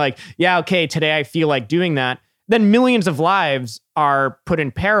Trump being like, yeah, okay, today I feel like doing that. Then millions of lives are put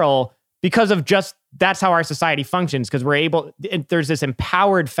in peril because of just that's how our society functions, because there's this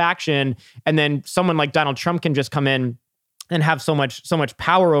empowered faction, and then someone like Donald Trump can just come in and have so much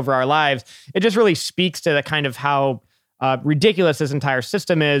power over our lives. It just really speaks to the kind of how ridiculous this entire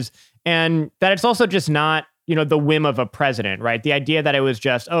system is, and that it's also just not, the whim of a president, right? The idea that it was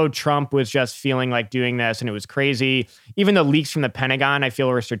just, Trump was just feeling like doing this and it was crazy. Even the leaks from the Pentagon, I feel,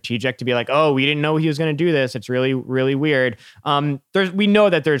 were strategic to be like, we didn't know he was going to do this. It's really, really weird. We know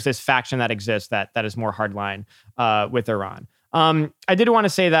that there's this faction that exists that is more hardline with Iran. I did want to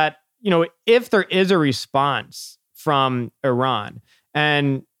say that, if there is a response from Iran,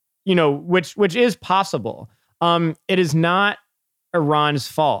 and, which is possible, it is not Iran's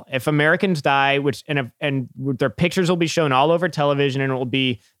fault. If Americans die, and their pictures will be shown all over television, and it will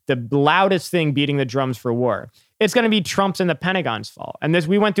be the loudest thing beating the drums for war, it's going to be Trump's and the Pentagon's fault. And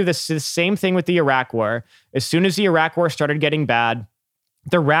we went through the same thing with the Iraq War. As soon as the Iraq War started getting bad,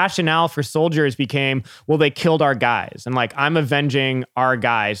 the rationale for soldiers became, well, they killed our guys, and like, I'm avenging our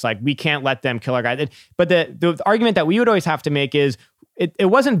guys. Like, we can't let them kill our guys. But the argument that we would always have to make is,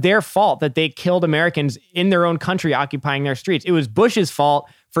 it wasn't their fault that they killed Americans in their own country occupying their streets. It was Bush's fault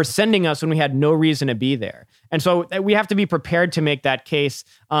for sending us when we had no reason to be there. And so we have to be prepared to make that case,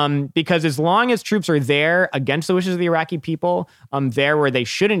 because as long as troops are there against the wishes of the Iraqi people, there where they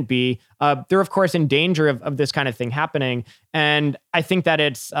shouldn't be, they're of course in danger of this kind of thing happening. And I think that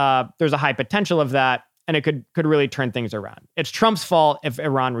there's a high potential of that, and it could really turn things around. It's Trump's fault if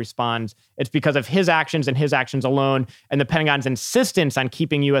Iran responds. It's because of his actions and his actions alone, and the Pentagon's insistence on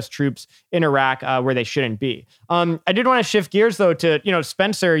keeping U.S. troops in Iraq where they shouldn't be. I did want to shift gears, though, to,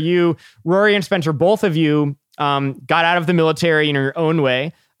 Spencer, Rory and Spencer, both of you got out of the military in your own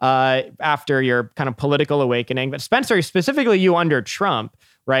way after your kind of political awakening. But Spencer, specifically you under Trump,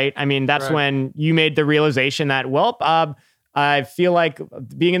 right? I mean, that's right, when you made the realization that, I feel like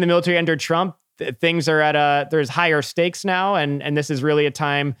being in the military under Trump, things are there's higher stakes now, and this is really a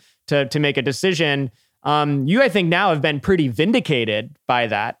time to make a decision. You, I think, now have been pretty vindicated by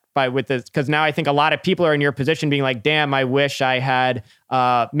that, with this, because now I think a lot of people are in your position being like, damn, I wish I had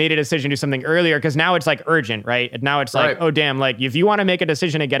made a decision to do something earlier, because now it's like urgent, right? And now it's like, oh, damn, like if you want to make a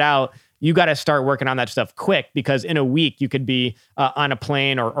decision to get out, you got to start working on that stuff quick, because in a week you could be on a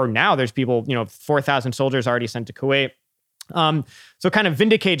plane, or now there's people, 4,000 soldiers already sent to Kuwait. So kind of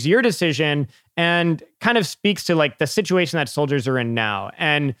vindicates your decision and kind of speaks to like the situation that soldiers are in now,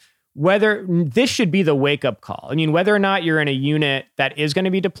 and whether this should be the wake-up call. I mean, whether or not you're in a unit that is going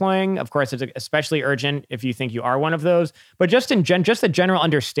to be deploying, of course, it's especially urgent if you think you are one of those. But just the general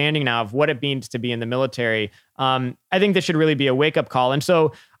understanding now of what it means to be in the military, I think this should really be a wake-up call. And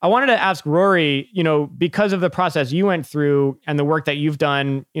so I wanted to ask Rory, because of the process you went through and the work that you've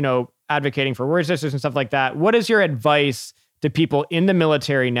done, advocating for resistors and stuff like that, what is your advice to people in the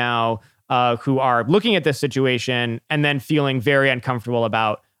military now who are looking at this situation and then feeling very uncomfortable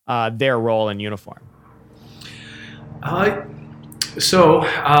about their role in uniform? Let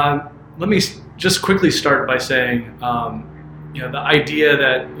me just quickly start by saying, the idea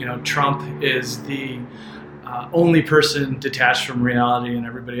that, Trump is the only person detached from reality, and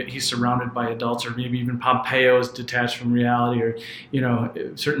everybody, he's surrounded by adults, or maybe even Pompeo is detached from reality, or,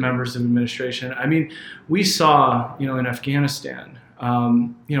 certain members of the administration. I mean, we saw, in Afghanistan,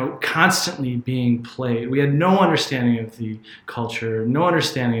 constantly being played. We had no understanding of the culture, no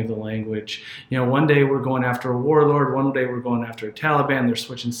understanding of the language. One day we're going after a warlord, one day we're going after a Taliban, they're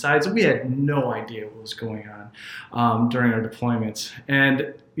switching sides. We had no idea what was going on during our deployments.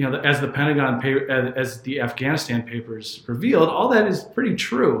 And, as the Pentagon, as the Afghanistan papers revealed, all that is pretty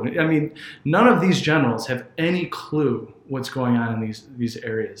true. I mean, none of these generals have any clue what's going on in these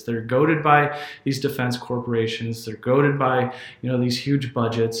areas. They're goaded by these defense corporations. They're goaded by, these huge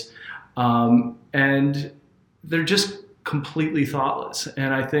budgets. And they're just completely thoughtless.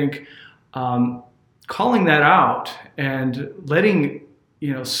 And I think calling that out and letting,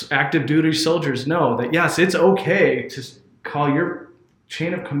 active duty soldiers know that, yes, it's okay to call your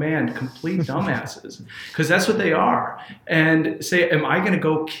chain of command complete dumbasses, because that's what they are, and say, am I going to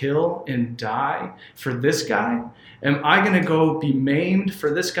go kill and die for this guy? Am I going to go be maimed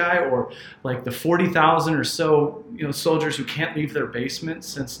for this guy? Or like the 40,000 or so, soldiers who can't leave their basement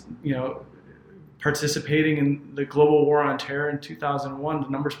since, participating in the global war on terror in 2001, the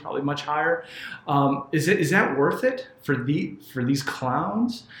number's probably much higher. Is that worth it for these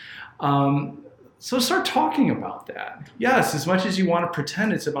clowns? So start talking about that. Yes, as much as you want to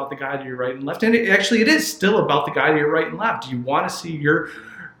pretend it's about the guy to your right and left, and it is still about the guy to your right and left. Do you want to see your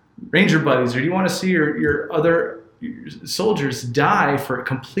Ranger buddies, or do you want to see your other soldiers die for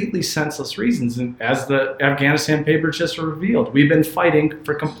completely senseless reasons? And as the Afghanistan papers just revealed, we've been fighting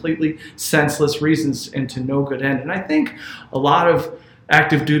for completely senseless reasons and to no good end. And I think a lot of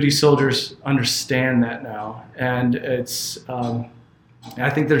active duty soldiers understand that now, and it's.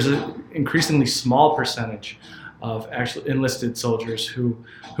 I think there's an increasingly small percentage of actually enlisted soldiers who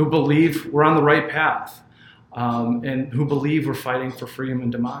believe we're on the right path, and who believe we're fighting for freedom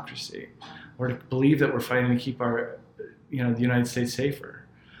and democracy, or to believe that we're fighting to keep our, the United States safer.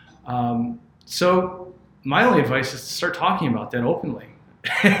 So my only advice is to start talking about that openly,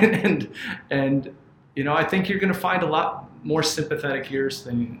 and I think you're going to find a lot more sympathetic ears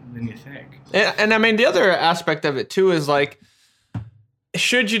than you think. And I mean, the other aspect of it too is like,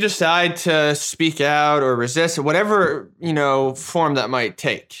 should you decide to speak out or resist, whatever, form that might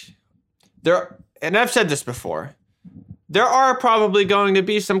take, and I've said this before, there are probably going to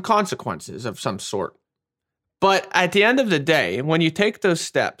be some consequences of some sort. But at the end of the day, when you take those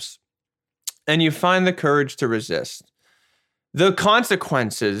steps and you find the courage to resist, the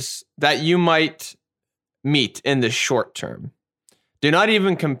consequences that you might meet in the short term do not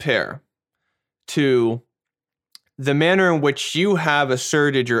even compare to the manner in which you have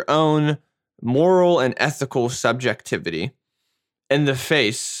asserted your own moral and ethical subjectivity in the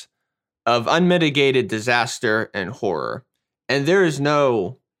face of unmitigated disaster and horror. And there is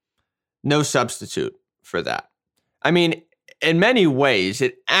no substitute for that. I mean, in many ways,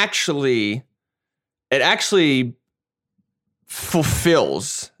 it actually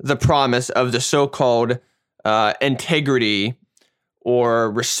fulfills the promise of the so-called integrity or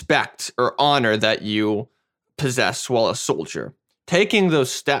respect or honor that you possess while a soldier. Taking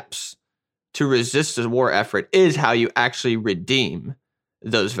those steps to resist the war effort is how you actually redeem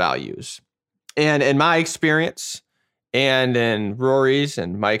those values. And in my experience, and in Rory's,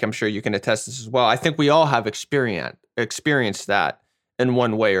 and Mike, I'm sure you can attest this as well, I think we all have experienced that in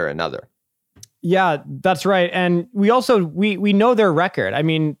one way or another. Yeah, that's right. And we also, we know their record. I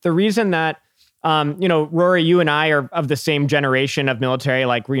mean, the reason that Rory, you and I are of the same generation of military,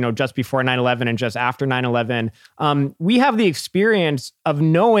 like, just before 9/11 and just after 9/11. We have the experience of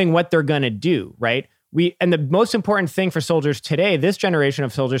knowing what they're going to do, right? And the most important thing for soldiers today, this generation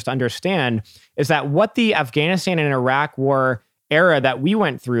of soldiers to understand, is that what the Afghanistan and Iraq war era that we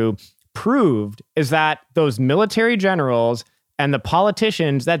went through proved is that those military generals and the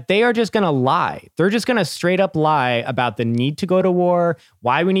politicians, that they are just going to lie. They're just going to straight up lie about the need to go to war,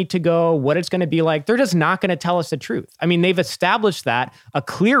 why we need to go, what it's going to be like. They're just not going to tell us the truth. I mean, they've established that, a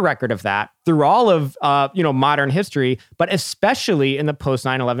clear record of that through all of modern history, but especially in the post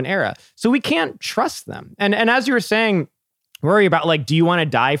 9/11 era. So we can't trust them. And as you were saying, worry about like, do you want to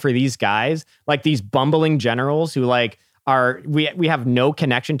die for these guys? Like these bumbling generals who like we have no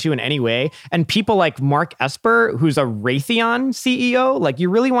connection to in any way. And people like Mark Esper, who's a Raytheon CEO, like you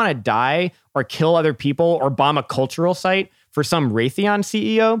really want to die or kill other people or bomb a cultural site for some Raytheon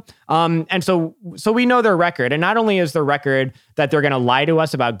CEO. And so we know their record. And not only is their record that they're going to lie to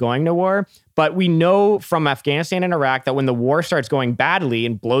us about going to war, but we know from Afghanistan and Iraq that when the war starts going badly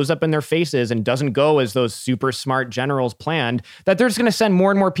and blows up in their faces and doesn't go as those super smart generals planned, that they're just going to send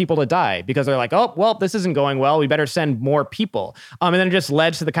more and more people to die because they're like, oh, well, this isn't going well. We better send more people. And then it just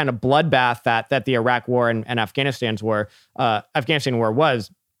led to the kind of bloodbath that the Iraq war and Afghanistan war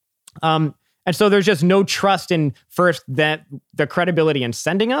was. And so there's just no trust in first that the credibility in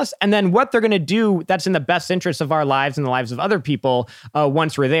sending us, and then what they're going to do that's in the best interest of our lives and the lives of other people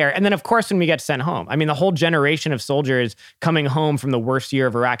once we're there. And then, of course, when we get sent home, I mean, the whole generation of soldiers coming home from the worst year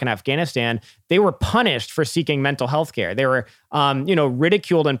of Iraq and Afghanistan, they were punished for seeking mental health care. They were,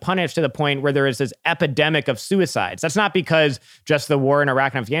 ridiculed and punished to the point where there is this epidemic of suicides. That's not because just the war in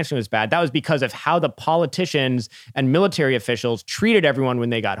Iraq and Afghanistan was bad. That was because of how the politicians and military officials treated everyone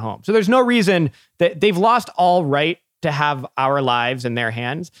when they got home. So there's no reason that they've lost all right to have our lives in their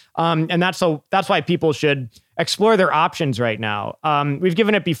hands. And that's why people should explore their options right now. We've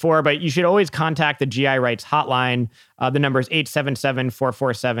given it before, but you should always contact the GI Rights Hotline. The number is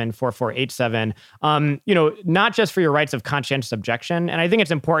 877-447-4487. Not just for your rights of conscientious objection. And I think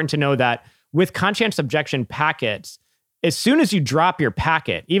it's important to know that with conscientious objection packets, as soon as you drop your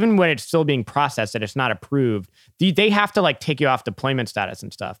packet, even when it's still being processed and it's not approved, they have to like take you off deployment status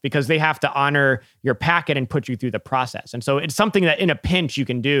and stuff because they have to honor your packet and put you through the process. And so it's something that in a pinch you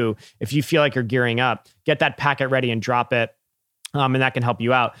can do if you feel like you're gearing up, get that packet ready and drop it. And that can help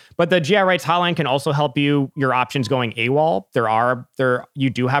you out. But the GI Rights Hotline can also help you, your options going AWOL. You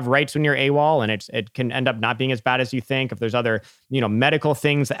do have rights when you're AWOL, and it can end up not being as bad as you think. If there's other, medical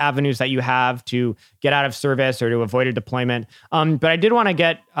things, the avenues that you have to get out of service or to avoid a deployment. But I did want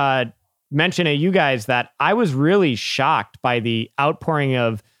to mention to you guys that I was really shocked by the outpouring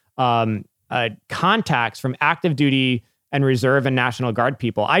of contacts from active duty and reserve and National Guard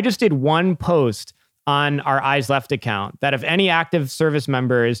people. I just did one post on our Eyes Left account that if any active service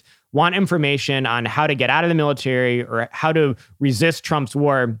members want information on how to get out of the military or how to resist Trump's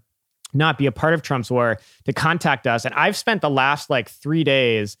war, not be a part of Trump's war, to contact us. And I've spent the last 3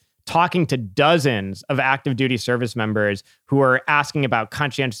 days talking to dozens of active duty service members who are asking about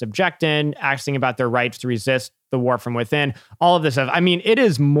conscientious objection, asking about their rights to resist the war from within, all of this stuff. I mean, it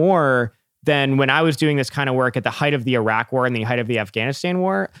is more than when I was doing this kind of work at the height of the Iraq war and the height of the Afghanistan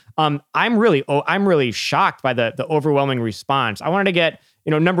war. I'm really shocked by the overwhelming response. I wanted to get,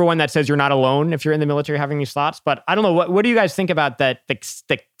 number one, that says you're not alone if you're in the military having these thoughts. But I don't know, what do you guys think about that,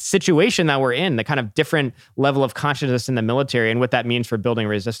 the situation that we're in, the kind of different level of consciousness in the military and what that means for building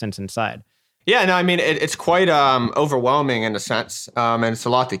resistance inside? Yeah, no, I mean, it's quite overwhelming in a sense, and it's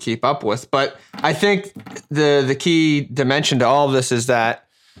a lot to keep up with. But I think the key dimension to all of this is that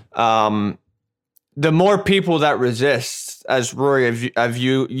the more people that resist, as Rory,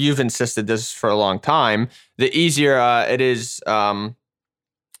 you've insisted this for a long time, the easier it is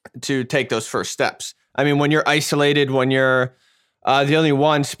to take those first steps. I mean, when you're isolated, when you're the only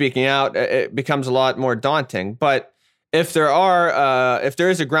one speaking out, it becomes a lot more daunting. But if there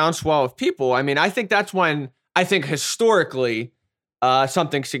is a groundswell of people, I mean, I think that's when I think historically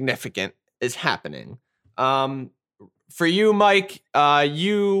something significant is happening. For you, Mike,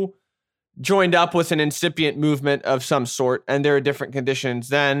 you joined up with an incipient movement of some sort, and there are different conditions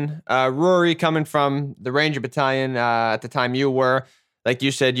then. Rory, coming from the Ranger Battalion at the time you were, like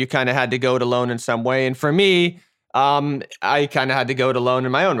you said, you kind of had to go it alone in some way. And for me, I kind of had to go it alone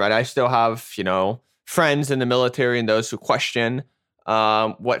in my own right. I still have, friends in the military and those who question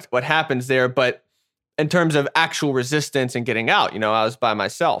what happens there. But in terms of actual resistance and getting out, I was by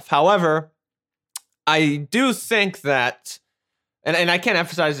myself. However, I do think that, and I can't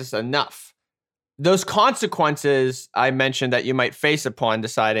emphasize this enough, those consequences I mentioned that you might face upon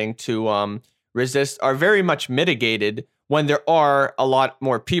deciding to resist are very much mitigated when there are a lot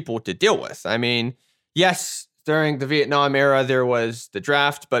more people to deal with. I mean, yes, during the Vietnam era, there was the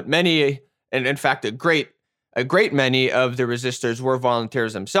draft, but many, and in fact, a great many of the resistors were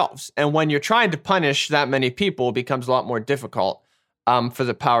volunteers themselves. And when you're trying to punish that many people, it becomes a lot more difficult. for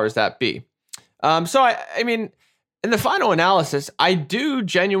the powers that be. So I mean, in the final analysis, I do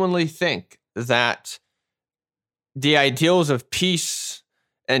genuinely think that the ideals of peace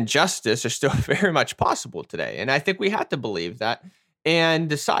and justice are still very much possible today. And I think we have to believe that. And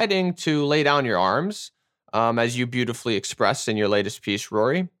deciding to lay down your arms, as you beautifully expressed in your latest piece,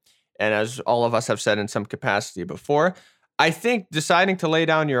 Rory, and as all of us have said in some capacity before, I think deciding to lay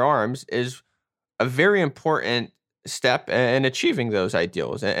down your arms is a very important step in achieving those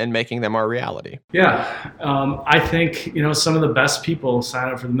ideals and making them our reality. Yeah, I think, some of the best people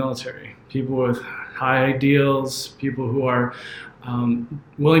sign up for the military. People with high ideals, people who are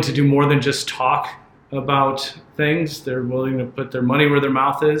willing to do more than just talk about things. They're willing to put their money where their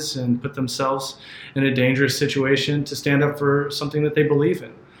mouth is and put themselves in a dangerous situation to stand up for something that they believe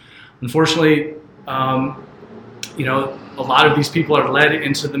in. Unfortunately, a lot of these people are led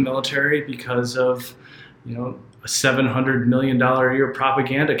into the military because of, a $700 million a year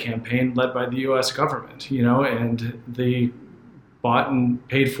propaganda campaign led by the U.S. government, and the bought and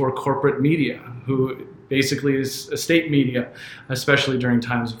paid for corporate media, who basically is a state media, especially during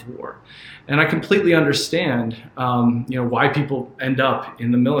times of war. And I completely understand, why people end up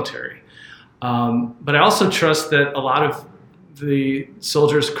in the military. But I also trust that a lot of the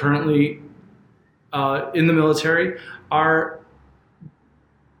soldiers currently in the military are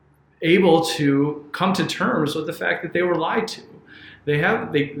able to come to terms with the fact that they were lied to. They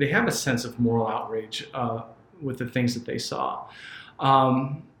have a sense of moral outrage with the things that they saw.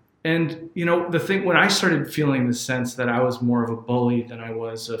 And the thing, when I started feeling the sense that I was more of a bully than I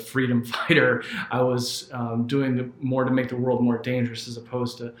was a freedom fighter, I was doing more to make the world more dangerous as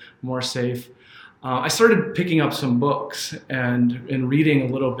opposed to more safe. I started picking up some books and reading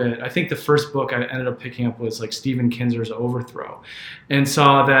a little bit. I think the first book I ended up picking up was like Stephen Kinzer's Overthrow, and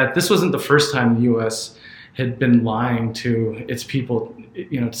saw that this wasn't the first time the U.S. had been lying to its people,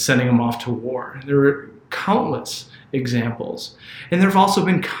 sending them off to war. There were countless examples, and there have also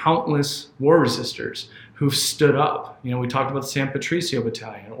been countless war resistors who've stood up. We talked about the San Patricio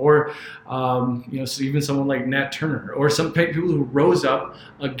Battalion, or even someone like Nat Turner, or some people who rose up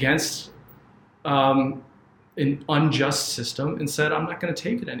against an unjust system and said, I'm not going to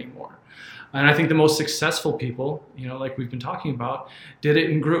take it anymore. And I think the most successful people, like we've been talking about, did it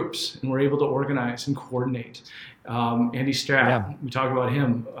in groups and were able to organize and coordinate. Andy Stratt, we talk about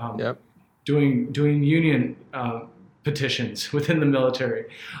him doing union petitions within the military,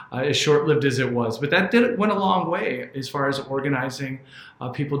 as short-lived as it was. But that went a long way as far as organizing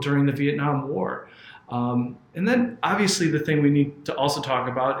people during the Vietnam War. And then obviously the thing we need to also talk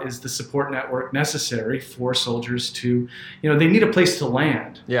about is the support network necessary for soldiers to, they need a place to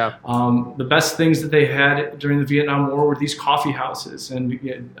land. Yeah. The best things that they had during the Vietnam War were these coffee houses.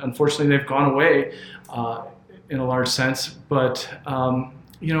 And unfortunately they've gone away in a large sense. But,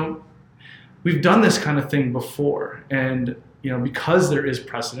 we've done this kind of thing before. And, because there is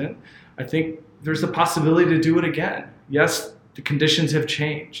precedent, I think there's the possibility to do it again. Yes, the conditions have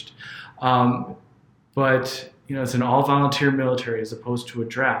changed. But, it's an all-volunteer military as opposed to a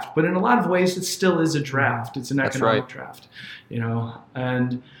draft. But in a lot of ways, it still is a draft. It's an economic draft,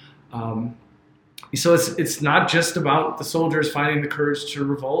 And so it's not just about the soldiers finding the courage to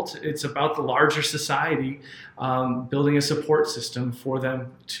revolt. It's about the larger society building a support system for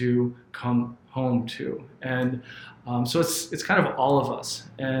them to come home to. And so it's kind of all of us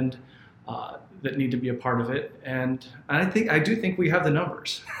and that need to be a part of it. And I do think we have the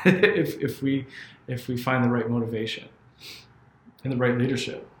numbers if we find the right motivation and the right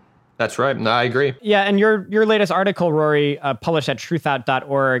leadership. That's right. No, I agree. Yeah, and your latest article, Rory, published at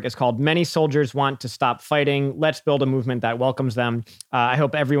truthout.org, is called "Many Soldiers Want to Stop Fighting. Let's Build a Movement That Welcomes Them." I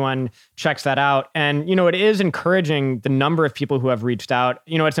hope everyone checks that out. And, it is encouraging the number of people who have reached out.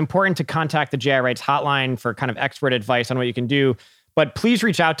 It's important to contact the JI Rights Hotline for kind of expert advice on what you can do. But please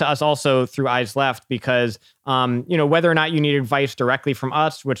reach out to us also through Eyes Left because, whether or not you need advice directly from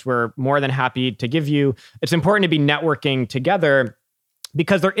us, which we're more than happy to give you, it's important to be networking together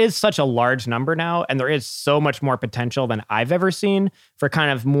because there is such a large number now and there is so much more potential than I've ever seen for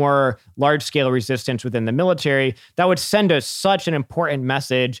kind of more large-scale resistance within the military that would send us such an important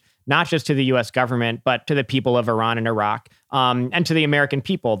message, not just to the U.S. government, but to the people of Iran and Iraq, and to the American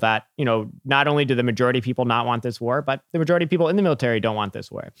people that, not only do the majority of people not want this war, but the majority of people in the military don't want this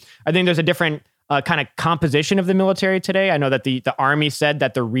war. I think there's a different kind of composition of the military today. I know that the Army said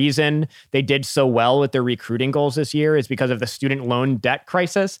that the reason they did so well with their recruiting goals this year is because of the student loan debt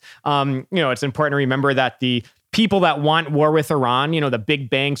crisis. It's important to remember that the people that want war with Iran, the big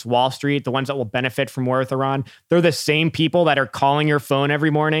banks, Wall Street, the ones that will benefit from war with Iran, they're the same people that are calling your phone every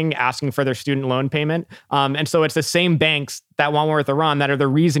morning asking for their student loan payment. And so it's the same banks that want war with Iran that are the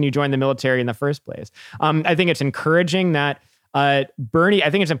reason you joined the military in the first place. I think it's encouraging that I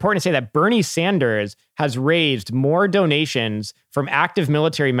think it's important to say that Bernie Sanders has raised more donations from active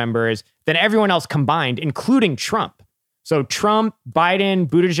military members than everyone else combined, including Trump. So Trump, Biden,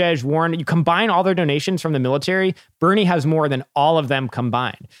 Buttigieg, Warren, you combine all their donations from the military, Bernie has more than all of them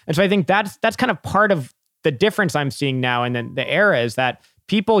combined. And so I think that's kind of part of the difference I'm seeing now in the era is that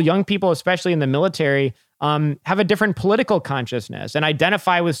young people, especially in the military, have a different political consciousness and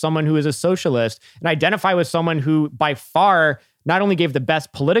identify with someone who is a socialist and identify with someone who by far not only gave the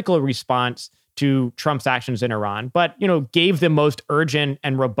best political response to Trump's actions in Iran, but, gave the most urgent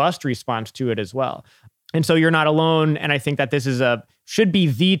and robust response to it as well. And so you're not alone. And I think that this should be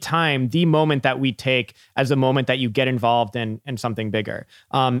the moment that we take as a moment that you get involved in something bigger,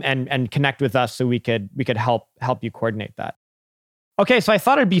 and connect with us so we could help you coordinate that. Okay, so I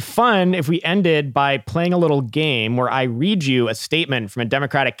thought it'd be fun if we ended by playing a little game where I read you a statement from a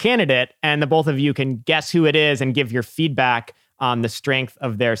Democratic candidate and the both of you can guess who it is and give your feedback on the strength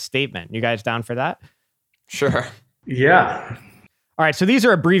of their statement. You guys down for that? Sure. Yeah. All right, so these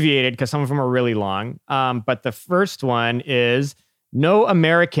are abbreviated because some of them are really long. But the first one is, no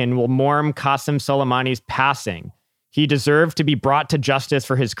American will mourn Qasem Soleimani's passing. He deserved to be brought to justice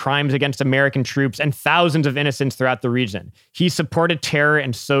for his crimes against American troops and thousands of innocents throughout the region. He supported terror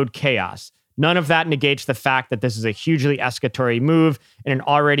and sowed chaos. None of that negates the fact that this is a hugely escalatory move in an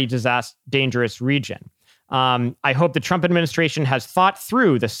already dangerous region. I hope the Trump administration has thought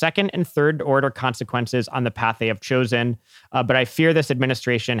through the second and third order consequences on the path they have chosen, but I fear this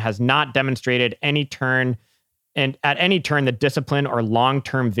administration has not demonstrated at any turn the discipline or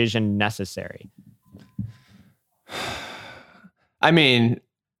long-term vision necessary. I mean,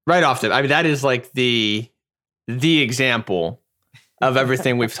 that is like the example of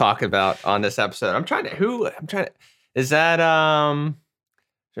everything we've talked about on this episode.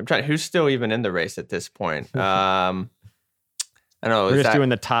 Who's still even in the race at this point? I don't know. We're just doing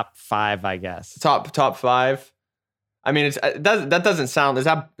the top 5, I guess. Top 5. I mean, that doesn't sound.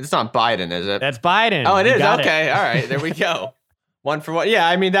 It's not Biden, is it? That's Biden. Oh, it is. Okay, all right. There we go. 1 for 1. Yeah,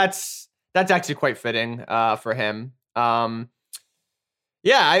 I mean that's actually quite fitting for him.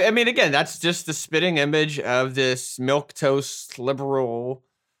 Yeah, I mean, again, that's just the spitting image of this milquetoast liberal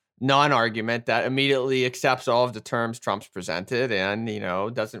non-argument that immediately accepts all of the terms Trump's presented and,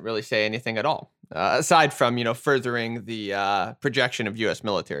 doesn't really say anything at all, aside from, furthering the projection of U.S.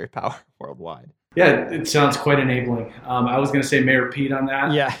 military power worldwide. Yeah, it sounds quite enabling. I was going to say Mayor Pete on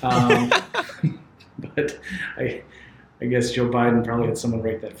that. Yeah. But I guess Joe Biden probably had someone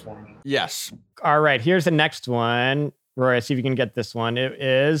write that for him. Yes. All right, here's the next one. Rory, see if you can get this one. It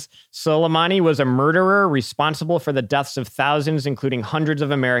is, Soleimani was a murderer responsible for the deaths of thousands, including hundreds of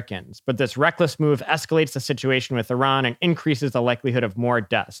Americans. But this reckless move escalates the situation with Iran and increases the likelihood of more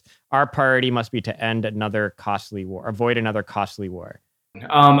deaths. Our priority must be to avoid another costly war.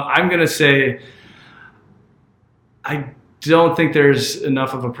 I'm going to say, I don't think there's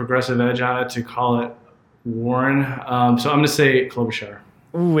enough of a progressive edge on it to call it Warren. So I'm going to say Klobuchar.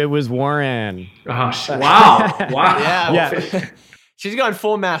 Ooh, it was Warren. Oh, wow. Yeah. She's gone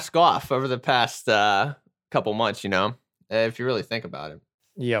full mask off over the past couple months, if you really think about it.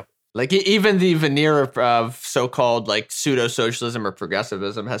 Yep. Like even the veneer of so-called like pseudo-socialism or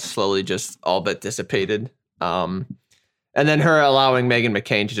progressivism has slowly just all but dissipated. And then her allowing Meghan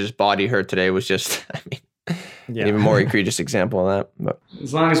McCain to just body her today was just, an even more egregious example of that. But.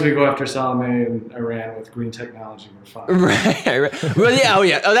 As long as we go after Soleimani and Iran with green technology, we're fine. Right. Well, yeah. Oh,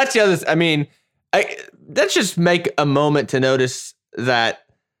 yeah. Oh, that's the other. Let's just make a moment to note that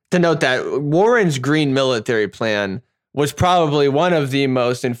Warren's green military plan was probably one of the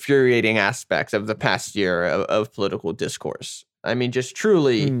most infuriating aspects of the past year of political discourse. I mean, just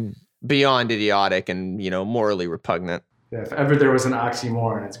truly beyond idiotic and, morally repugnant. Yeah, if ever there was an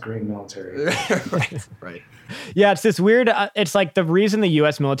oxymoron, it's green military. Right. Yeah, it's this weird, it's like the reason the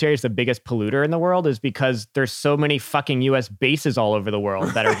U.S. military is the biggest polluter in the world is because there's so many fucking U.S. bases all over the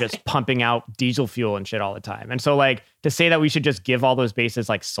world that are just pumping out diesel fuel and shit all the time. And so like to say that we should just give all those bases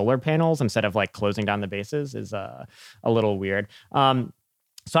like solar panels instead of like closing down the bases is a little weird.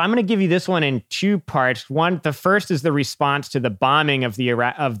 So I'm going to give you this one in 2 parts. The first is the response to the bombing of the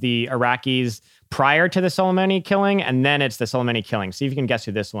Iraqis prior to the Soleimani killing, and then it's the Soleimani killing. See if you can guess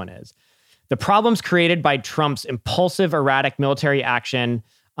who this one is. The problems created by Trump's impulsive, erratic military action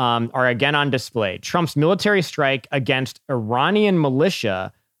are again on display. Trump's military strike against Iranian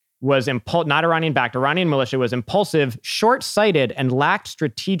militia was not Iranian-backed, Iranian militia was impulsive, short-sighted, and lacked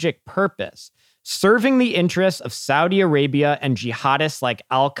strategic purpose. Serving the interests of Saudi Arabia and jihadists like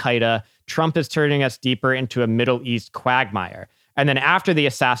Al-Qaeda, Trump is turning us deeper into a Middle East quagmire. And then after the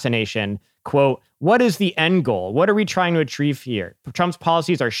assassination, quote, what is the end goal? What are we trying to achieve here? Trump's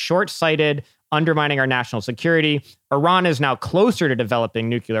policies are short-sighted, undermining our national security. Iran is now closer to developing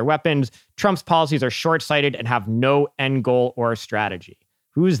nuclear weapons. Trump's policies are short-sighted and have no end goal or strategy.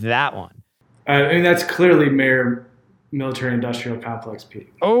 Who's that one? I mean, that's clearly Mayor Military Industrial Complex Pete.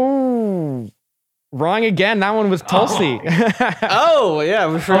 Oh, wrong again. That one was Tulsi. Oh,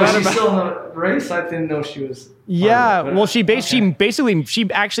 yeah. We forgot She's about still in the race? I didn't know she was. Yeah, well, she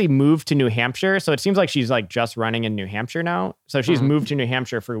actually moved to New Hampshire, so it seems like she's like just running in New Hampshire now. So she's moved to New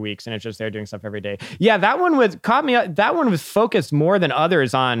Hampshire for weeks, and it's just there doing stuff every day. Yeah, that one caught me up. That one was focused more than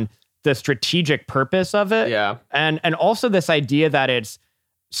others on the strategic purpose of it. Yeah, and also this idea that it's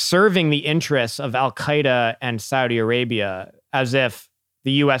serving the interests of Al-Qaeda and Saudi Arabia, as if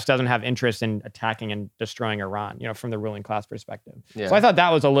the U.S. doesn't have interest in attacking and destroying Iran, from the ruling class perspective. Yeah. So I thought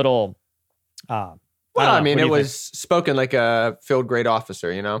that was a little. Well, I mean, it was spoken like a field grade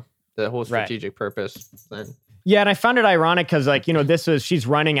officer, the whole strategic purpose thing. Yeah, and I found it ironic because, she's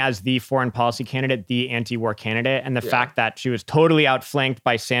running as the foreign policy candidate, the anti-war candidate, and the fact that she was totally outflanked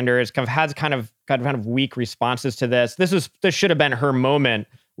by Sanders has kind of weak responses to this. This should have been her moment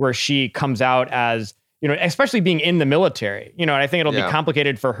where she comes out as, especially being in the military, and I think it'll be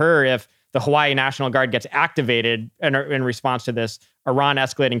complicated for her if the Hawaii National Guard gets activated in response to this Iran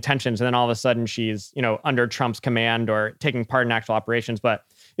escalating tensions. And then all of a sudden she's, under Trump's command or taking part in actual operations. But,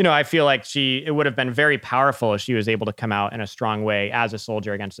 I feel like it would have been very powerful if she was able to come out in a strong way as a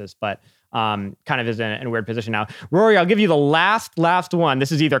soldier against this. But kind of is in a weird position now. Rory, I'll give you the last one.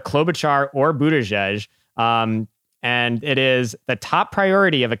 This is either Klobuchar or Buttigieg. And it is the top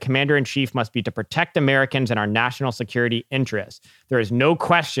priority of a commander-in-chief must be to protect Americans and our national security interests. There is no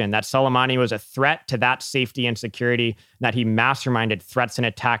question that Soleimani was a threat to that safety and security, and that he masterminded threats and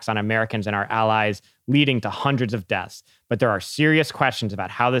attacks on Americans and our allies, leading to hundreds of deaths. But there are serious questions about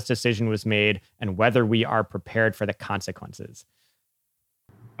how this decision was made and whether we are prepared for the consequences.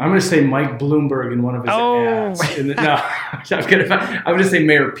 I'm going to say Mike Bloomberg in one of his ads. I'm going to say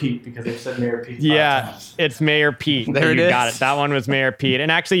Mayor Pete because they've said Mayor Pete 5 times. It's Mayor Pete. There it is. Got it. That one was Mayor Pete.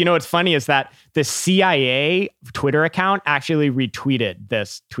 And actually, what's funny is that the CIA Twitter account actually retweeted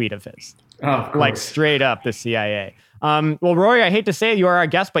this tweet of his. Oh, of course. Like straight up the CIA. Well, Rory, I hate to say it, you are our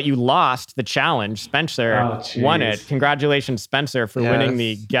guest, but you lost the challenge. Spencer won it. Congratulations, Spencer, for winning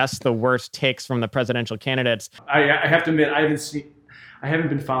the Guess the Worst Takes from the presidential candidates. I have to admit, I haven't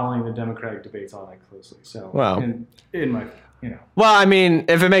been following the Democratic debates all that closely. So, in my, Well, I mean,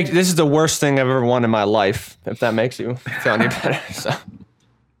 this is the worst thing I've ever won in my life, if that makes you feel any better. So.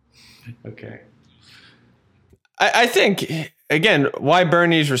 Okay. I think, again, why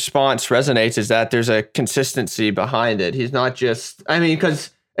Bernie's response resonates is that there's a consistency behind it. He's not just,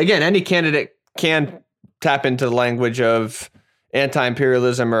 because, again, any candidate can tap into the language of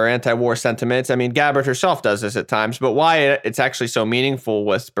anti-imperialism or anti-war sentiments. Gabbard herself does this at times, but why it's actually so meaningful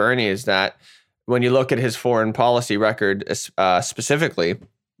with Bernie is that when you look at his foreign policy record specifically,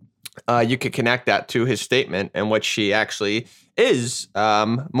 you could connect that to his statement in which he actually is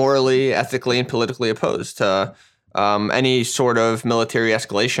morally, ethically, and politically opposed to any sort of military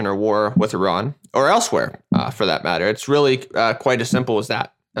escalation or war with Iran or elsewhere, for that matter. It's really quite as simple as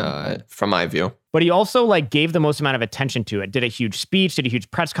that, from my view. But he also gave the most amount of attention to it, did a huge speech, did a huge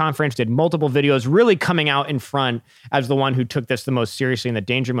press conference, did multiple videos, really coming out in front as the one who took this the most seriously and the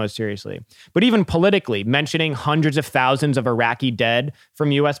danger most seriously. But even politically, mentioning hundreds of thousands of Iraqi dead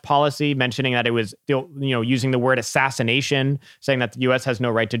from U.S. policy, mentioning that it was, using the word assassination, saying that the U.S. has no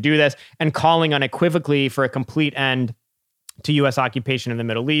right to do this, and calling unequivocally for a complete end to U.S. occupation of the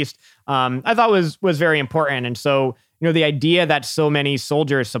Middle East, I thought was very important. And so, the idea that so many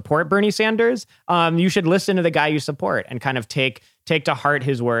soldiers support Bernie Sanders, you should listen to the guy you support and kind of take to heart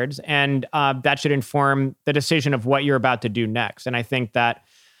his words. And that should inform the decision of what you're about to do next. And I think that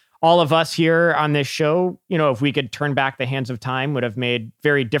all of us here on this show, if we could turn back the hands of time, would have made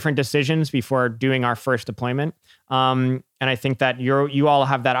very different decisions before doing our first deployment. And I think that you all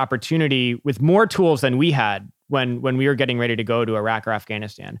have that opportunity with more tools than we had when we were getting ready to go to Iraq or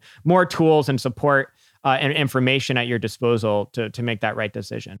Afghanistan. More tools and support and information at your disposal to make that right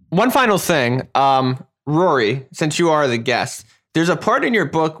decision. One final thing, Rory, since you are the guest, there's a part in your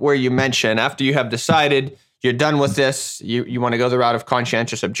book where you mention after you have decided you're done with this, you want to go the route of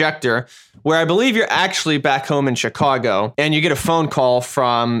conscientious objector, where I believe you're actually back home in Chicago and you get a phone call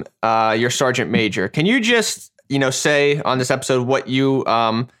from your sergeant major. Can you just, say on this episode what you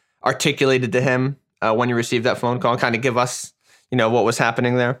articulated to him when you received that phone call? Kind of give us, what was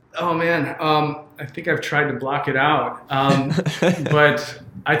happening there. Oh man, I think I've tried to block it out, but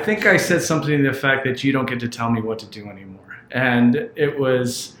I think I said something to the effect that you don't get to tell me what to do anymore. And it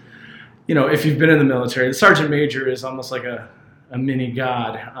was, if you've been in the military, the sergeant major is almost like a mini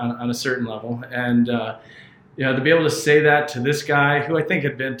god on a certain level, and to be able to say that to this guy who I think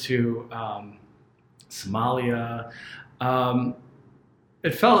had been to Somalia.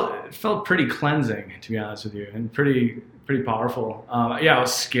 It felt pretty cleansing, to be honest with you, and pretty powerful. I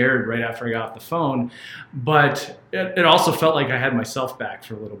was scared right after I got off the phone, but it also felt like I had myself back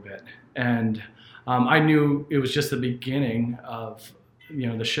for a little bit, and I knew it was just the beginning of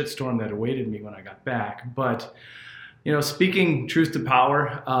the shitstorm that awaited me when I got back. But speaking truth to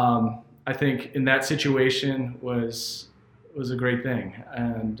power, I think in that situation was a great thing,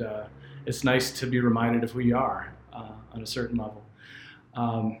 and it's nice to be reminded of who you are on a certain level.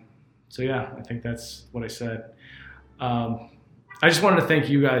 I think that's what I said. I just wanted to thank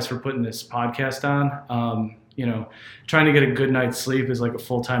you guys for putting this podcast on. Trying to get a good night's sleep is like a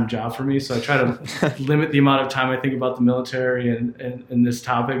full-time job for me, so I try to limit the amount of time I think about the military and this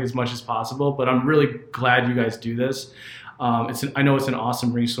topic as much as possible. But I'm really glad you guys do this. I know it's an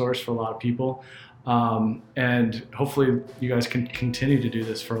awesome resource for a lot of people. And hopefully you guys can continue to do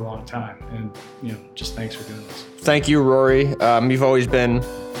this for a long time. And, just thanks for doing this. Thank you, Rory. You've always been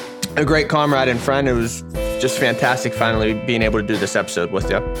a great comrade and friend. It was just fantastic finally being able to do this episode with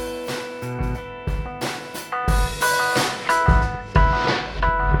you.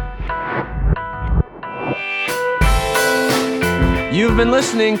 You've been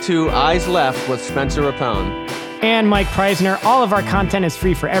listening to Eyes Left with Spencer Rapone and Mike Preisner. All of our content is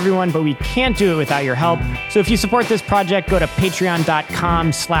free for everyone, but we can't do it without your help. So if you support this project, go to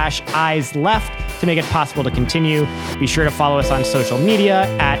patreon.com/eyesleft to make it possible to continue. Be sure to follow us on social media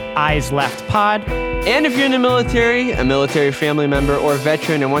at EyesLeftPod. And if you're in the military, a military family member or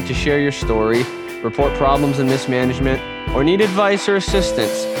veteran and want to share your story, report problems and mismanagement, or need advice or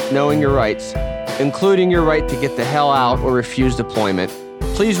assistance knowing your rights, including your right to get the hell out or refuse deployment,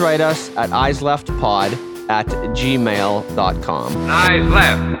 please write us at eyesleftpod@gmail.com. Eyes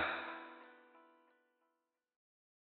left.